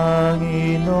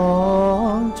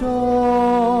 Panginoong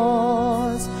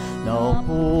Diyos,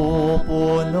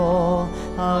 naupupuno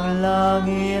ang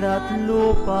langit at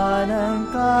lupa ng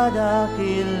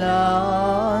kadakilaan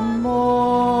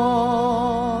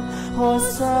mo.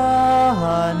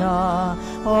 Hosana,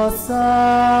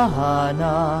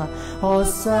 Hosana,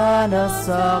 Hosana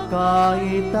sa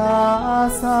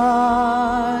kaitaasan.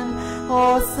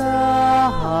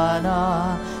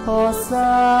 Hosana,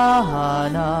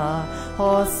 Hosana,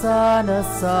 Hosana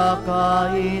sa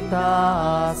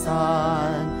kaitaasan.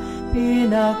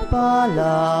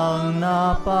 Pinagpalang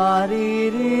na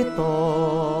paririto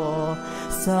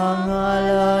sa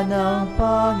ngalan ng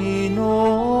Panginoon.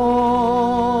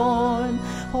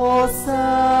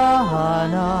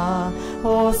 Hosana,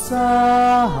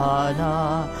 Hosana,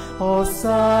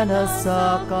 Hosana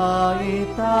sa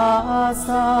kaitaasan.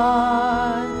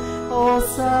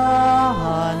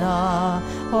 Hosana,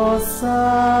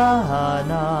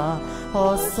 Hosana,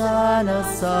 Hosana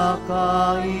sa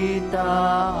kaitaasan.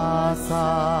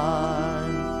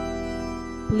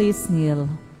 Please kneel.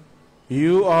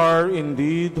 You are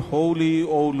indeed holy,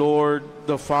 O Lord,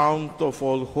 the fount of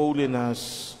all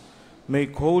holiness.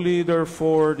 Make holy,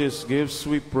 therefore, these gifts,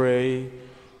 we pray,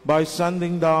 by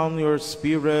sending down your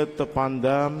Spirit upon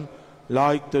them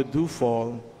like the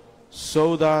dewfall,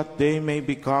 so that they may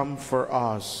become for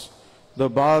us the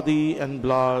body and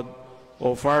blood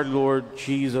of our Lord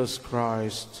Jesus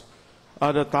Christ.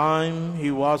 At the time he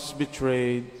was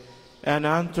betrayed and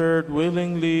entered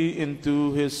willingly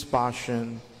into his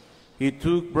passion, he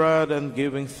took bread and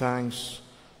giving thanks,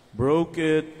 broke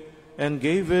it and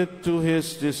gave it to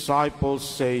his disciples,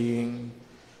 saying,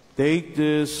 "Take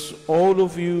this, all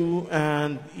of you,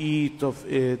 and eat of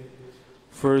it,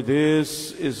 for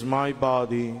this is my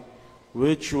body,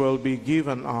 which will be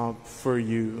given up for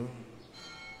you."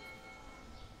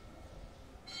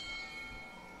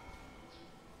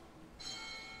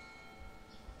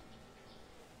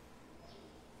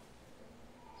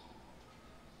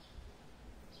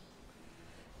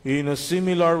 In a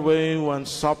similar way, when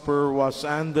supper was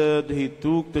ended, he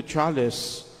took the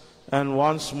chalice, And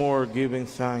once more giving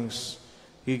thanks,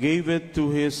 he gave it to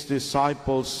his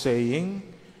disciples, saying,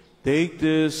 "Take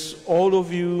this, all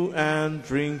of you, and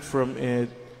drink from it,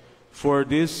 for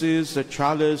this is the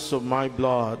chalice of my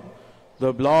blood,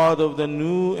 the blood of the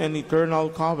new and eternal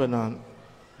covenant,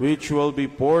 which will be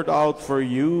poured out for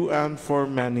you and for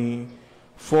many,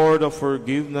 for the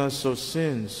forgiveness of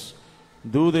sins.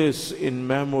 Do this in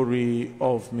memory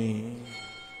of me."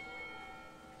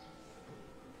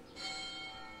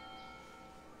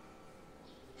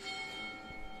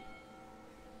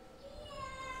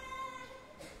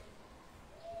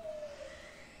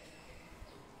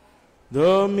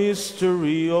 The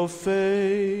mystery of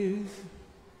faith.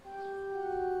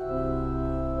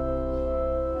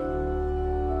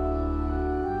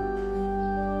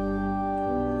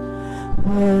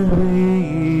 When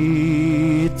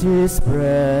we eat this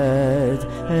bread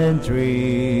and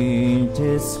drink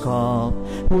this cup,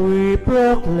 we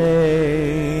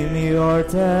proclaim your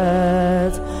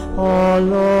death, O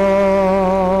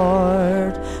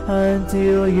Lord,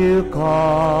 until you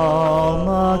come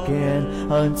again.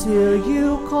 Until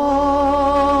you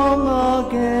come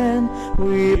again,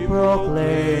 we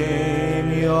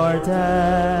proclaim your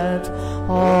death,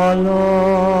 O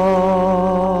Lord.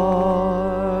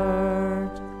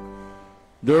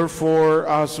 Therefore,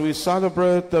 as we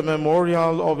celebrate the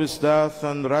memorial of his death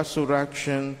and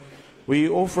resurrection, we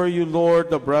offer you, Lord,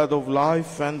 the bread of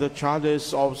life and the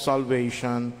chalice of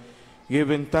salvation,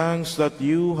 giving thanks that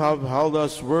you have held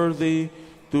us worthy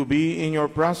to be in your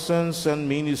presence and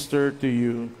minister to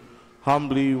you.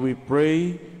 Humbly we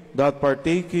pray that,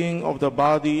 partaking of the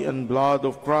body and blood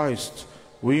of Christ,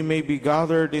 we may be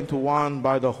gathered into one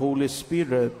by the Holy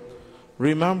Spirit.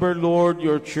 Remember, Lord,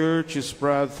 your church is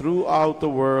spread throughout the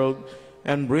world,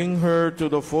 and bring her to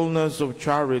the fullness of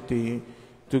charity,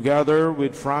 together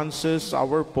with Francis,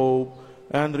 our Pope,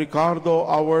 and Ricardo,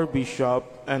 our Bishop,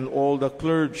 and all the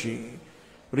clergy.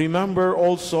 Remember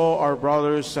also our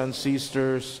brothers and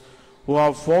sisters who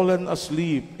have fallen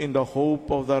asleep in the hope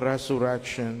of the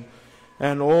resurrection,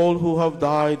 and all who have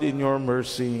died in your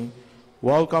mercy.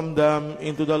 Welcome them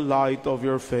into the light of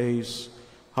your face.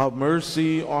 Have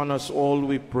mercy on us all,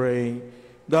 we pray,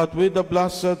 that with the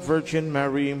Blessed Virgin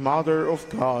Mary, Mother of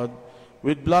God,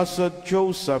 with blessed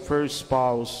Joseph, her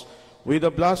spouse, with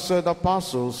the blessed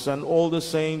apostles and all the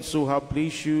saints who have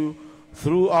pleased you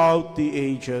throughout the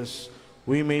ages,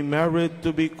 we may merit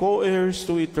to be co-heirs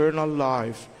to eternal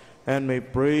life, and may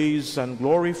praise and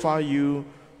glorify you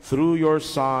through your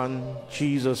Son,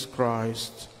 Jesus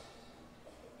Christ.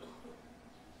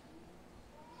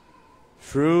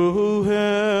 Through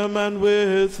him, and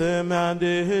with him, and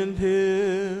in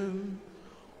him,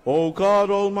 O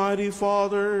God, Almighty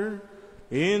Father,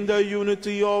 in the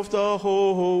unity of the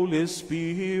Holy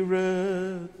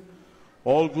Spirit,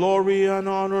 all glory and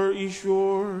honor is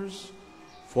yours,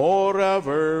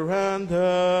 forever and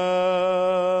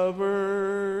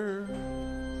ever.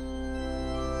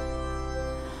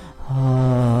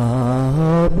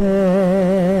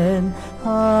 Amen.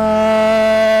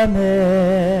 Amen.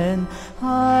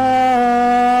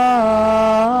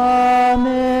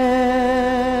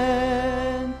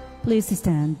 Amen. Please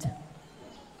stand.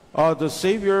 At the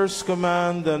Savior's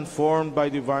command and formed by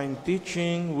divine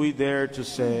teaching, we dare to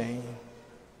say,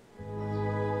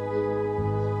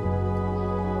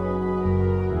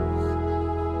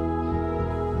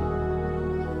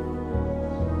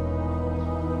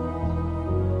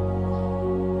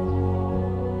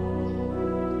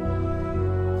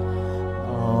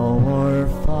 Our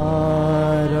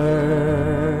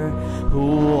Father,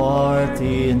 who art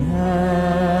in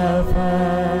heaven,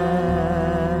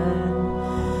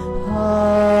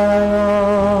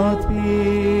 hallowed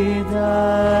be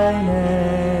thy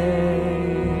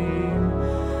name.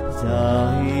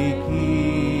 Thy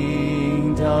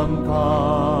kingdom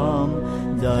come,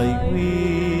 thy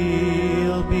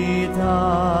will be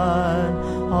done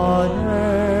on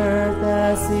earth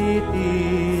as it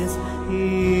is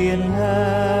in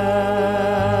heaven.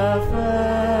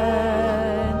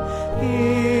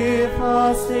 Give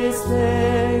us this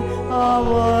day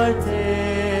our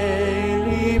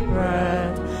daily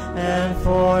bread, and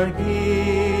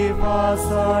forgive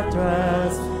us our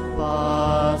trespasses,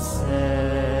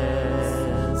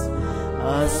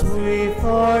 as we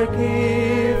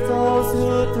forgive those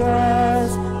who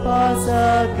trespass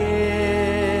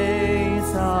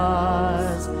against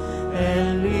us.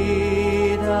 And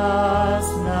lead us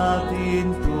not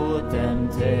into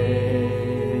temptation,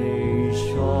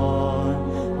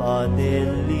 but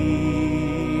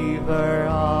deliver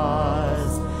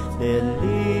us,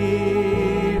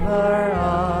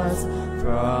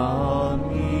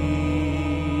 from evil.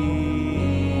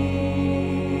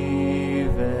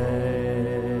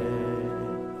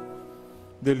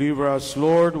 Deliver us,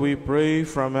 Lord, we pray,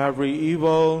 from every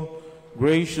evil.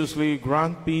 Graciously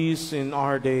grant peace in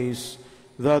our days,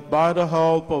 that by the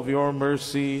help of your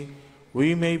mercy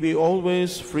we may be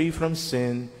always free from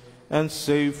sin and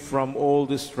safe from all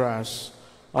distress,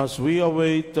 as we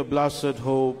await the blessed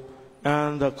hope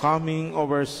and the coming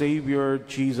of our Savior,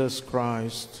 Jesus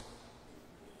Christ.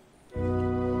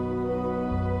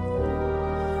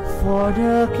 For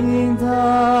the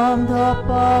kingdom, the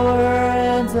power,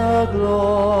 and the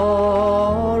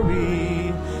glory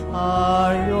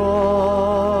are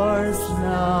yours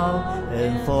now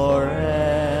and forever.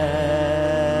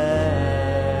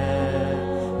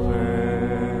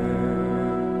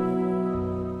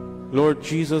 Lord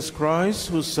Jesus Christ,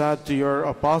 who said to your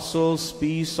apostles,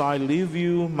 "Peace I leave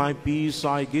you, my peace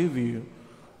I give you,"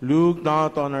 look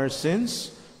not on our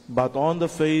sins, but on the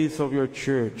faith of your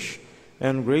church,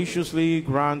 and graciously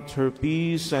grant her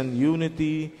peace and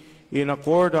unity in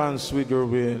accordance with your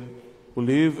will, who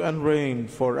live and reign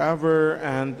forever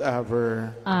and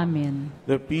ever. Amen.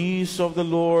 The peace of the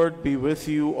Lord be with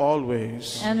you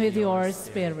always. And with your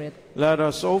spirit. Let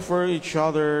us offer each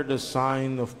other the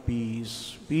sign of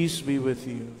peace. Peace be with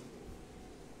you.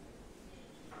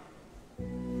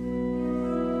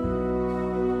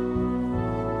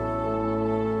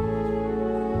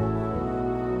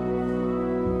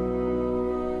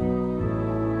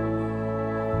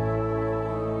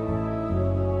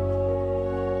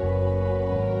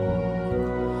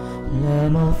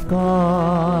 Lamb of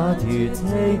God, you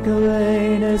take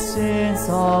away the sins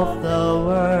of the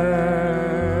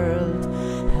world.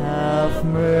 Have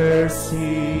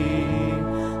mercy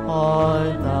on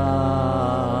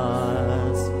us.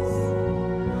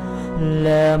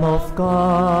 Lamb of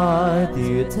God,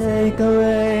 you take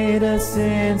away the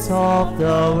sins of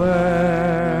the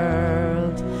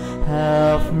world.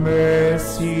 Have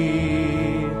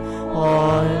mercy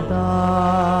on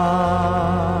us.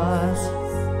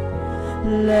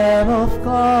 Lamb of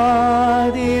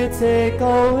God, you take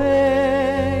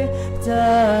away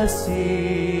the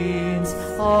sins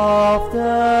of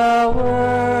the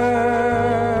world.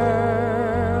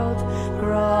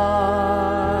 Grant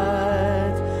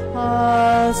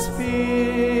us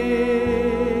peace.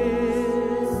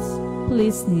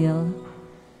 Please kneel.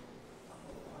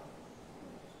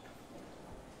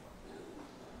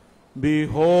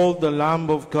 Behold the Lamb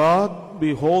of God.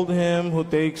 Behold him who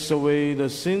takes away the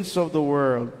sins of the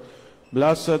world.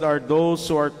 Blessed are those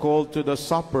who are called to the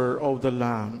supper of the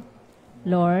Lamb.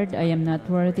 Lord, I am not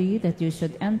worthy that you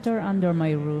should enter under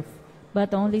my roof,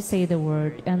 but only say the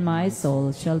word, and my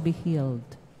soul shall be healed.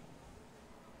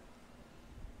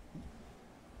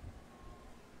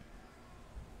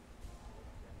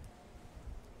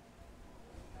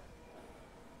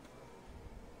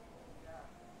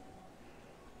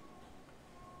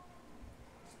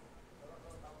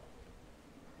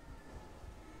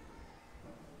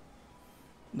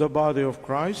 The body of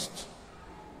Christ.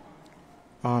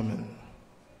 Amen.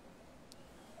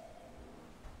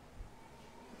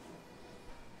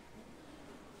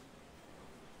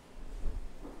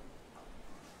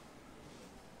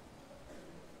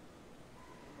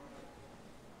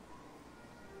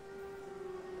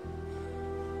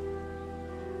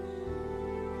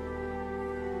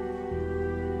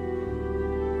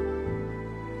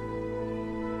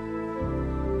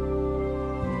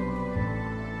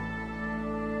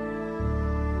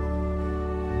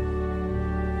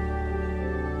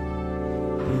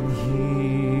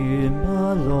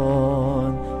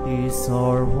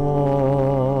 Our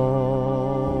hope.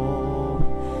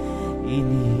 In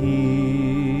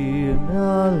him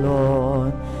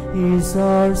alone is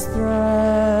our strength.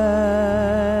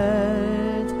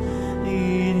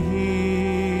 In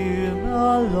him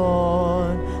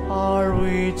alone are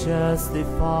we justified.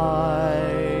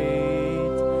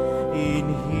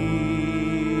 In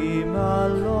him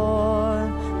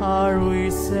alone are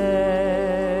we saved.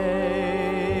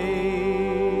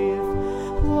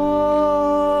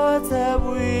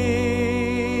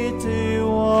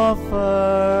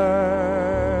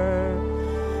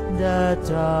 That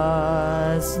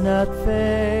does not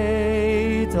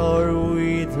fade or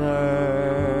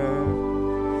wither.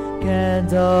 Can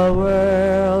the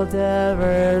world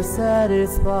ever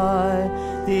satisfy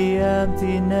the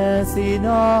emptiness in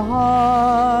our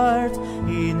heart?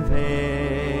 In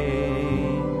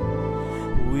vain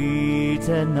we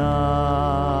denied.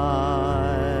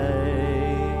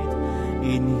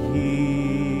 In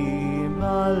him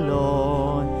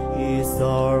alone is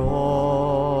our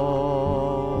hope.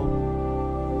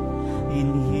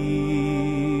 In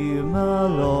him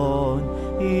alone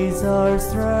is our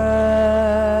strength.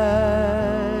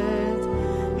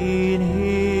 In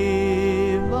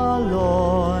him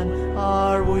alone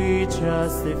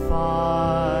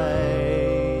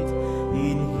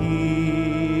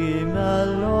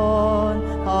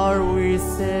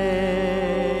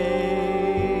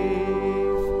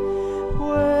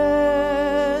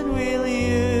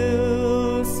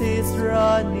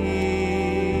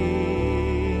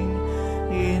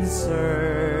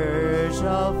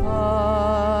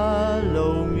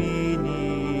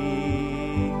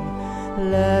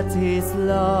Let his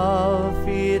love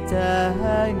feed the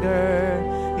hunger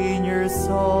in your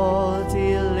soul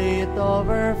till it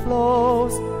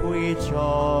overflows with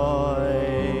joy.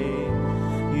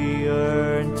 You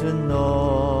yearn to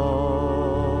know.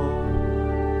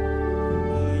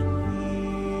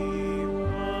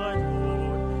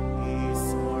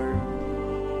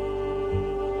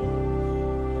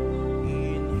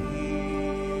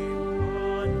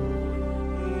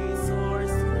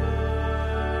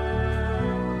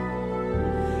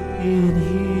 In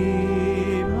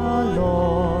him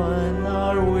alone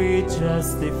are we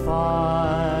justified.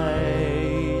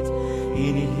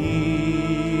 In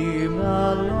him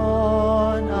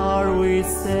alone are we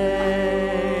saved.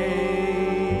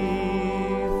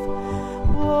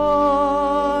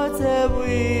 What have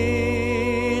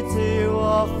we to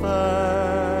offer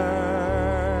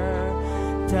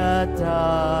that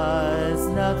does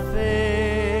not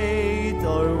fade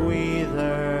or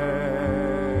wither?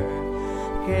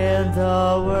 Can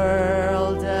the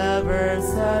world ever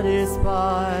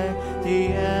satisfy the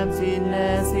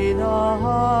emptiness in our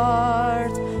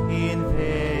heart? In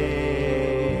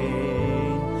vain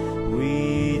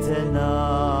we denied.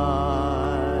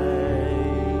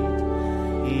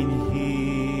 In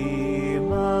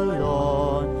him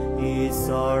alone is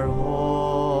our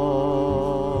hope.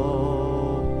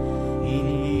 In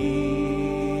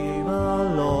him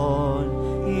alone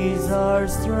is our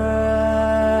strength.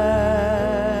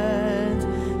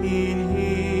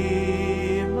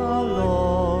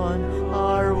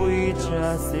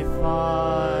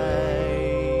 Justified.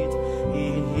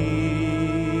 In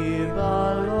him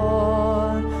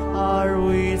alone are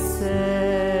we saved.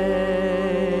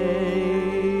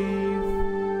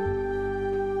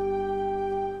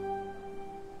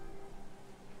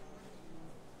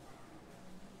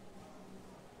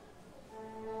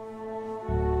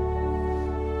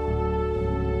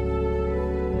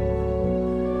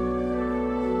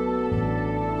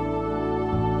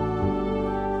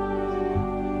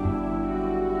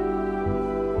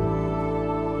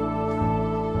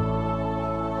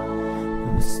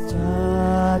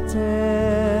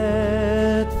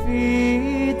 Statet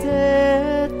fidete,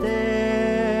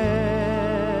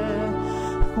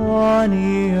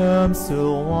 quoniam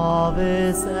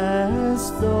suavis est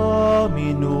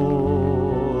Dominus,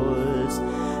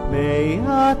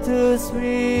 beatus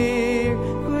vir,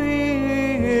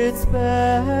 quid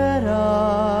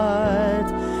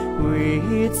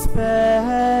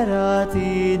sperat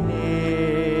in eo.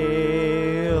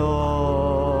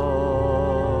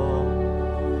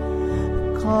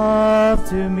 Come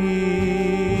to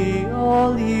me,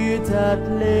 all you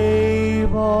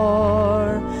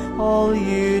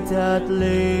that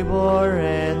labor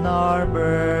and are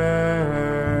burdened,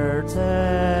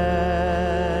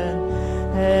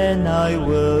 and I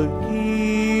will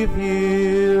give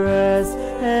you rest,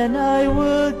 and I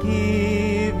will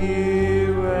give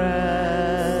you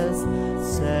rest,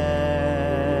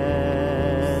 says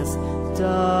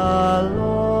the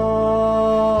Lord.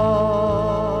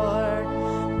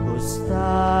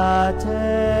 Statet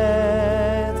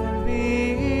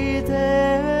videte,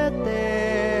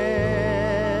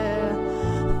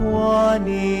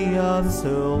 quoniam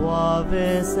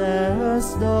suavis est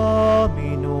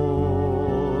Dominus,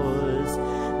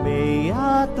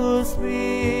 beatus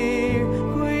vir,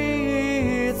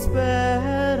 quid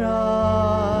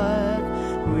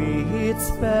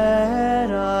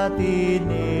sperat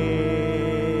in eo.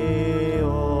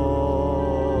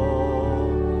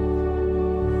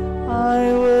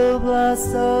 I will bless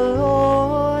the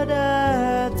Lord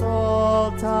at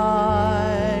all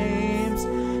times.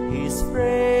 His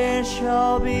praise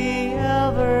shall be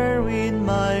ever in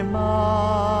my mouth.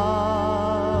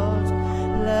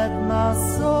 Let my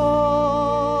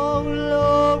soul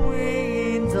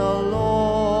glory in the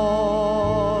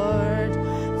Lord.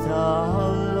 The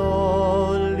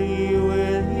lowly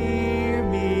will hear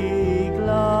me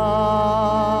glad.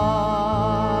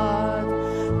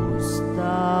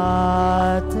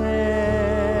 Statet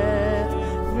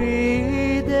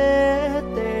videte,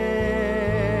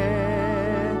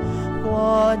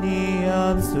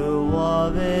 quoniam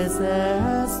suavis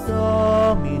est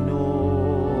Dominus,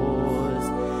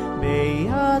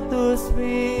 beatus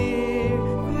vir,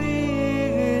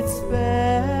 quid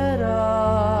sperat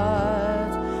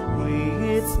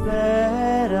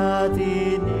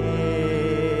in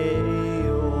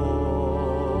eo.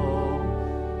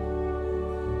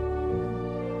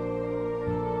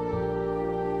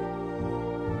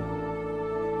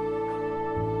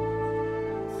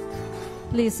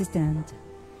 Please stand.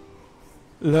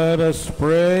 Let us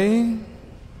pray.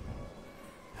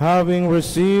 Having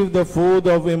received the food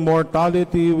of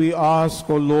immortality, we ask,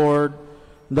 O Lord,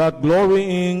 that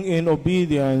glorying in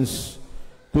obedience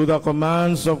to the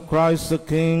commands of Christ the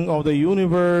King of the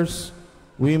universe,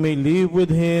 we may live with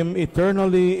him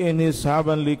eternally in his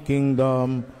heavenly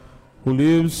kingdom, who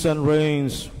lives and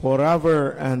reigns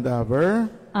forever and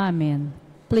ever. Amen.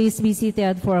 Please be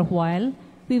seated for a while.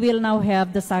 We will now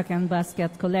have the second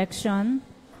basket collection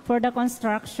for the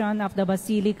construction of the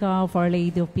Basilica of Our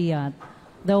Lady of Piat.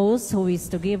 Those who wish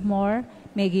to give more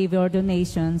may give your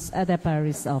donations at the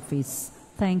parish office.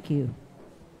 Thank you.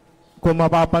 Kung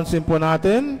mapapansin po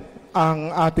natin,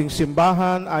 ang ating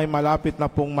simbahan ay malapit na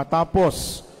pong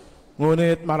matapos.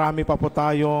 Ngunit marami pa po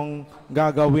tayong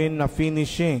gagawin na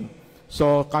finishing.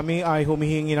 So kami ay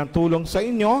humihingi ng tulong sa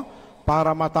inyo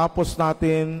para matapos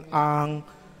natin ang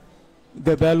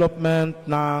development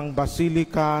ng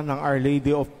Basilica ng Our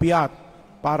Lady of Piat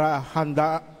para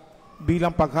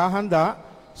bilang paghahanda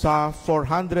sa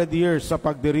 400 years sa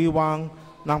pagdiriwang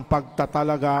ng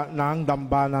pagtatalaga ng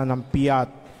dambana ng Piat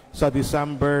sa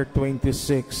December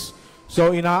 26.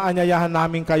 So inaanyayahan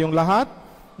namin kayong lahat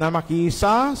na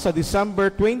makiisa sa December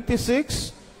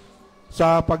 26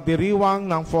 sa pagdiriwang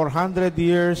ng 400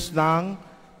 years ng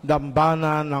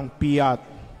dambana ng Piat.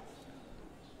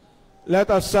 Let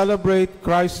us celebrate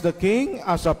Christ the King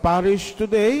as a parish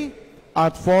today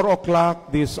at 4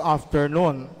 o'clock this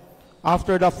afternoon.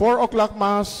 After the 4 o'clock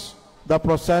Mass, the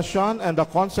procession and the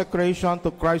consecration to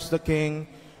Christ the King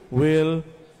will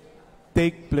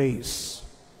take place.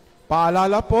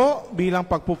 Paalala po, bilang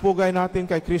pagpupugay natin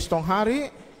kay Kristong Hari,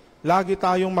 lagi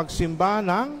tayong magsimba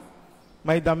ng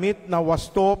may damit na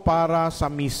wasto para sa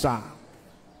misa.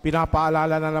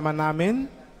 Pinapaalala na naman namin,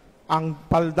 ang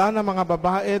palda ng mga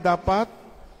babae dapat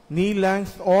knee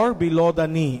length or below the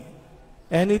knee.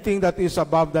 Anything that is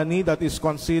above the knee, that is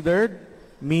considered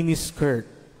miniskirt.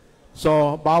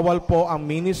 So, bawal po ang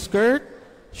miniskirt,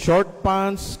 short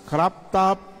pants, crop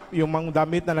top, yung mga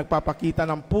damit na nagpapakita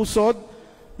ng pusod,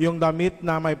 yung damit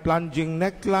na may plunging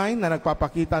neckline na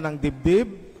nagpapakita ng dibdib,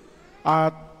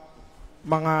 at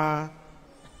mga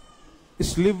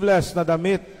sleeveless na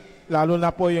damit, lalo na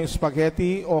po yung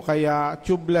spaghetti o kaya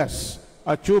tubeless,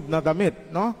 tube na damit,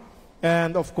 no?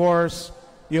 And of course,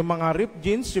 yung mga ripped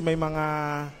jeans, yung may mga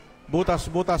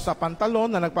butas-butas sa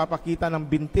pantalon na nagpapakita ng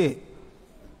binti.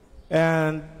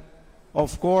 And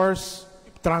of course,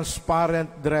 transparent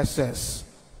dresses.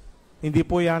 Hindi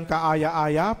po yan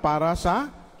kaaya-aya para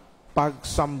sa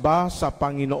pagsamba sa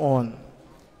Panginoon.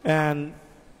 And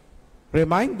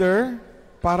reminder,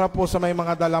 para po sa may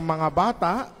mga dalang mga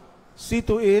bata, see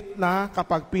to it na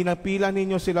kapag pinapila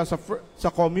ninyo sila sa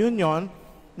communion,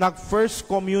 nag-first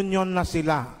communion na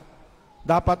sila.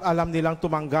 Dapat alam nilang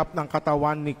tumanggap ng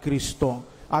katawan ni Kristo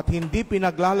at hindi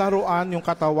pinaglalaruan yung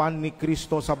katawan ni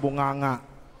Kristo sa bunganga.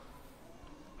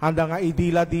 Handa nga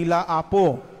idila-dila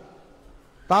apo.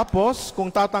 Tapos, kung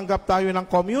tatanggap tayo ng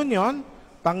communion,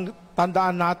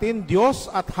 tandaan natin, Diyos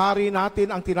at Hari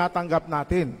natin ang tinatanggap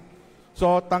natin.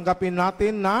 So, tanggapin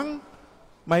natin ng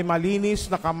may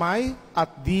malinis na kamay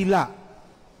at dila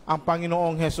ang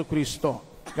Panginoong Hesus Kristo.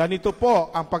 Ganito po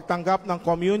ang pagtanggap ng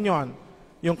communion.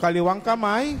 Yung kaliwang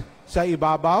kamay sa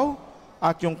ibabaw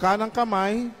at yung kanang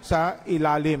kamay sa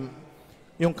ilalim.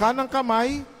 Yung kanang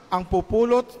kamay ang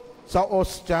pupulot sa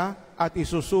ostya at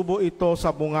isusubo ito sa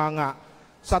bunganga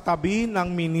sa tabi ng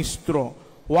ministro.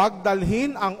 Huwag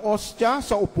dalhin ang ostya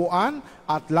sa upuan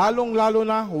at lalong-lalo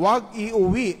na huwag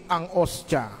iuwi ang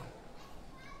ostya.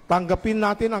 Tanggapin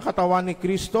natin ang katawan ni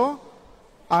Kristo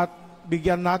at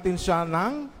bigyan natin siya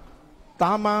ng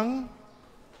tamang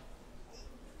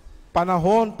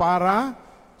panahon para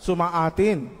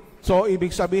sumaatin. So,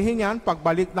 ibig sabihin yan,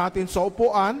 pagbalik natin sa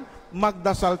upuan,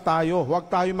 magdasal tayo. Huwag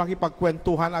tayo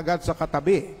makipagkwentuhan agad sa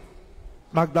katabi.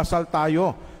 Magdasal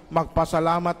tayo.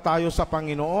 Magpasalamat tayo sa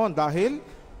Panginoon dahil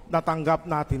natanggap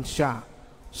natin siya.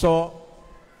 So,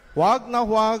 huwag na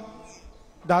huwag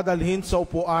dadalhin sa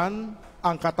upuan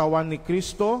ang katawan ni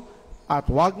Kristo at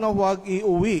huwag na huwag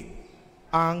iuwi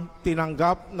ang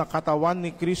tinanggap na katawan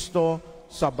ni Kristo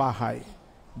sa bahay.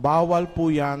 Bawal po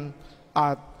yan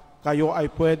at kayo ay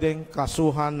pwedeng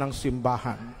kasuhan ng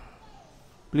simbahan.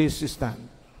 Please stand.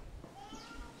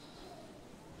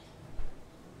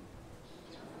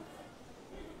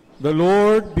 The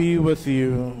Lord be with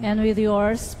you. And with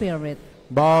your spirit.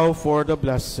 Bow for the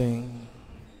blessing.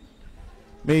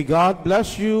 May God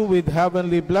bless you with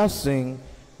heavenly blessing,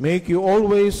 make you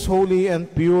always holy and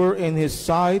pure in His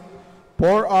sight,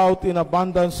 pour out in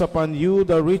abundance upon you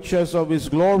the riches of His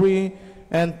glory,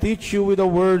 and teach you with the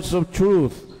words of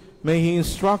truth. May He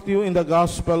instruct you in the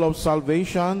gospel of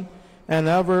salvation, and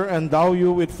ever endow you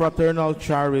with fraternal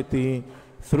charity.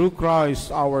 Through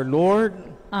Christ our Lord.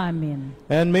 Amen.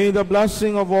 And may the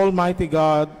blessing of Almighty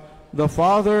God, the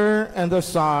Father and the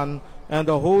Son and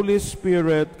the Holy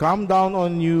Spirit come down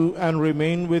on you and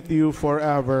remain with you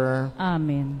forever.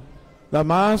 Amen. The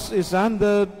Mass is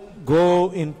ended.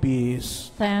 Go in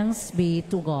peace. Thanks be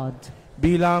to God.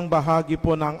 Bilang bahagi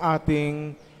po ng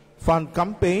ating fund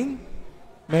campaign,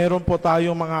 meron po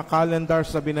tayong mga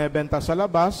calendars na binebenta sa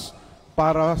labas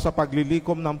para sa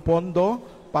paglilikom ng pondo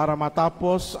para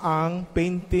matapos ang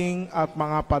painting at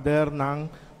mga pader ng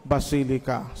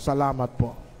Basilika. Salamat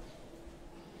po.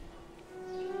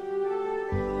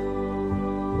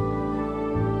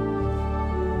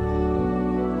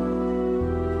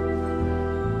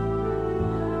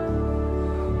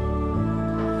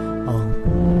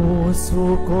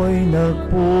 Puso ko'y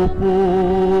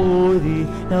nagpupuri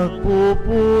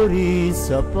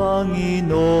sa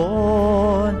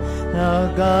Panginoon.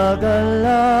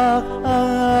 Nagagalak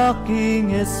ang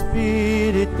aking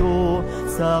espiritu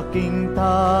sa aking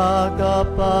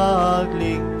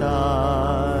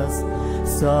tagapagligtas,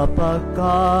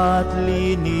 sapagkat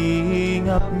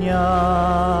liningap niya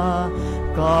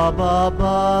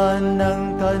kababan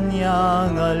ng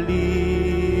kanyang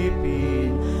alipin.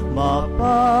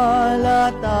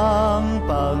 Mapalat ang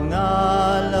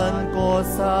pangalan ko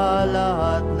sa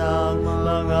lahat ng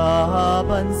mga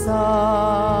bansa.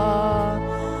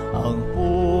 Ang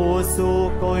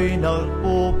puso ko'y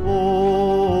nagpupuri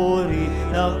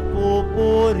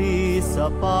sa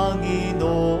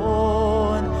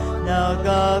Panginoon.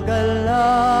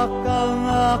 Nagagalak ang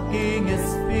aking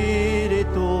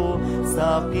espiritu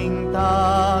sa aking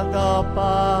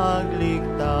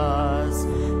tagapagligtas.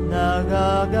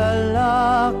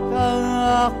 Nagagalak ang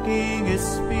aking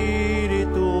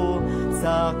espiritu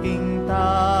sa aking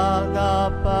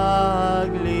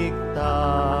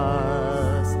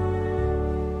tagapagligtas.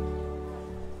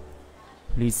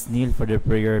 Please kneel for the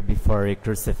prayer before a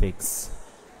crucifix.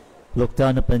 Look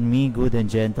down upon me, good and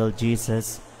gentle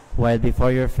Jesus, while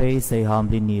before your face I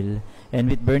humbly kneel, and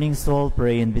with burning soul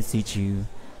pray and beseech you,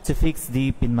 to fix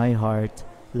deep in my heart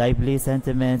lively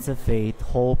sentiments of faith,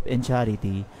 hope, and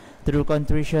charity, through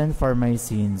contrition for my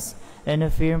sins, and a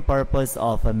firm purpose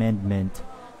of amendment,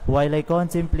 while I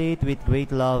contemplate with great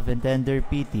love and tender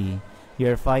pity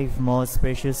your 5 most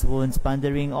precious wounds,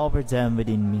 pondering over them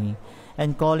within me,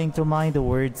 and calling to mind the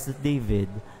words that David,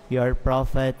 your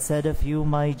prophet, said of you,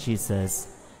 my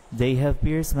Jesus, "They have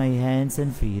pierced my hands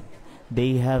and feet,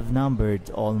 they have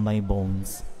numbered all my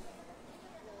bones."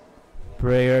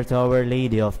 Prayer to Our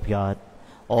Lady of Piat.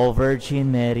 O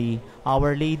Virgin Mary,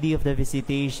 Our Lady of the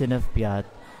Visitation of Piat,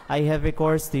 I have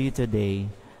recourse to you today.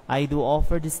 I do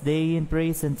offer this day in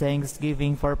praise and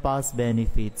thanksgiving for past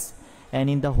benefits,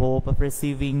 and in the hope of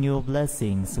receiving new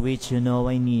blessings which you know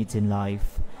I need in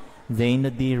life. Deign,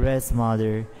 dearest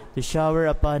Mother, to shower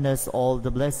upon us all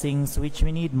the blessings which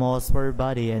we need most for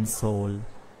body and soul,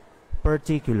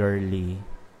 particularly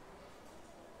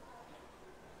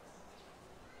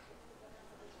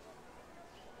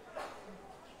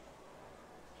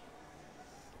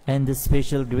and the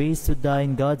special grace to die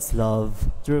in God's love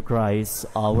through Christ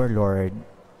our Lord.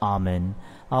 Amen.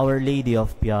 Our Lady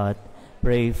of Piat,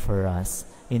 pray for us.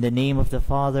 In the name of the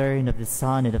Father, and of the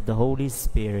Son, and of the Holy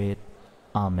Spirit.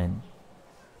 Amen.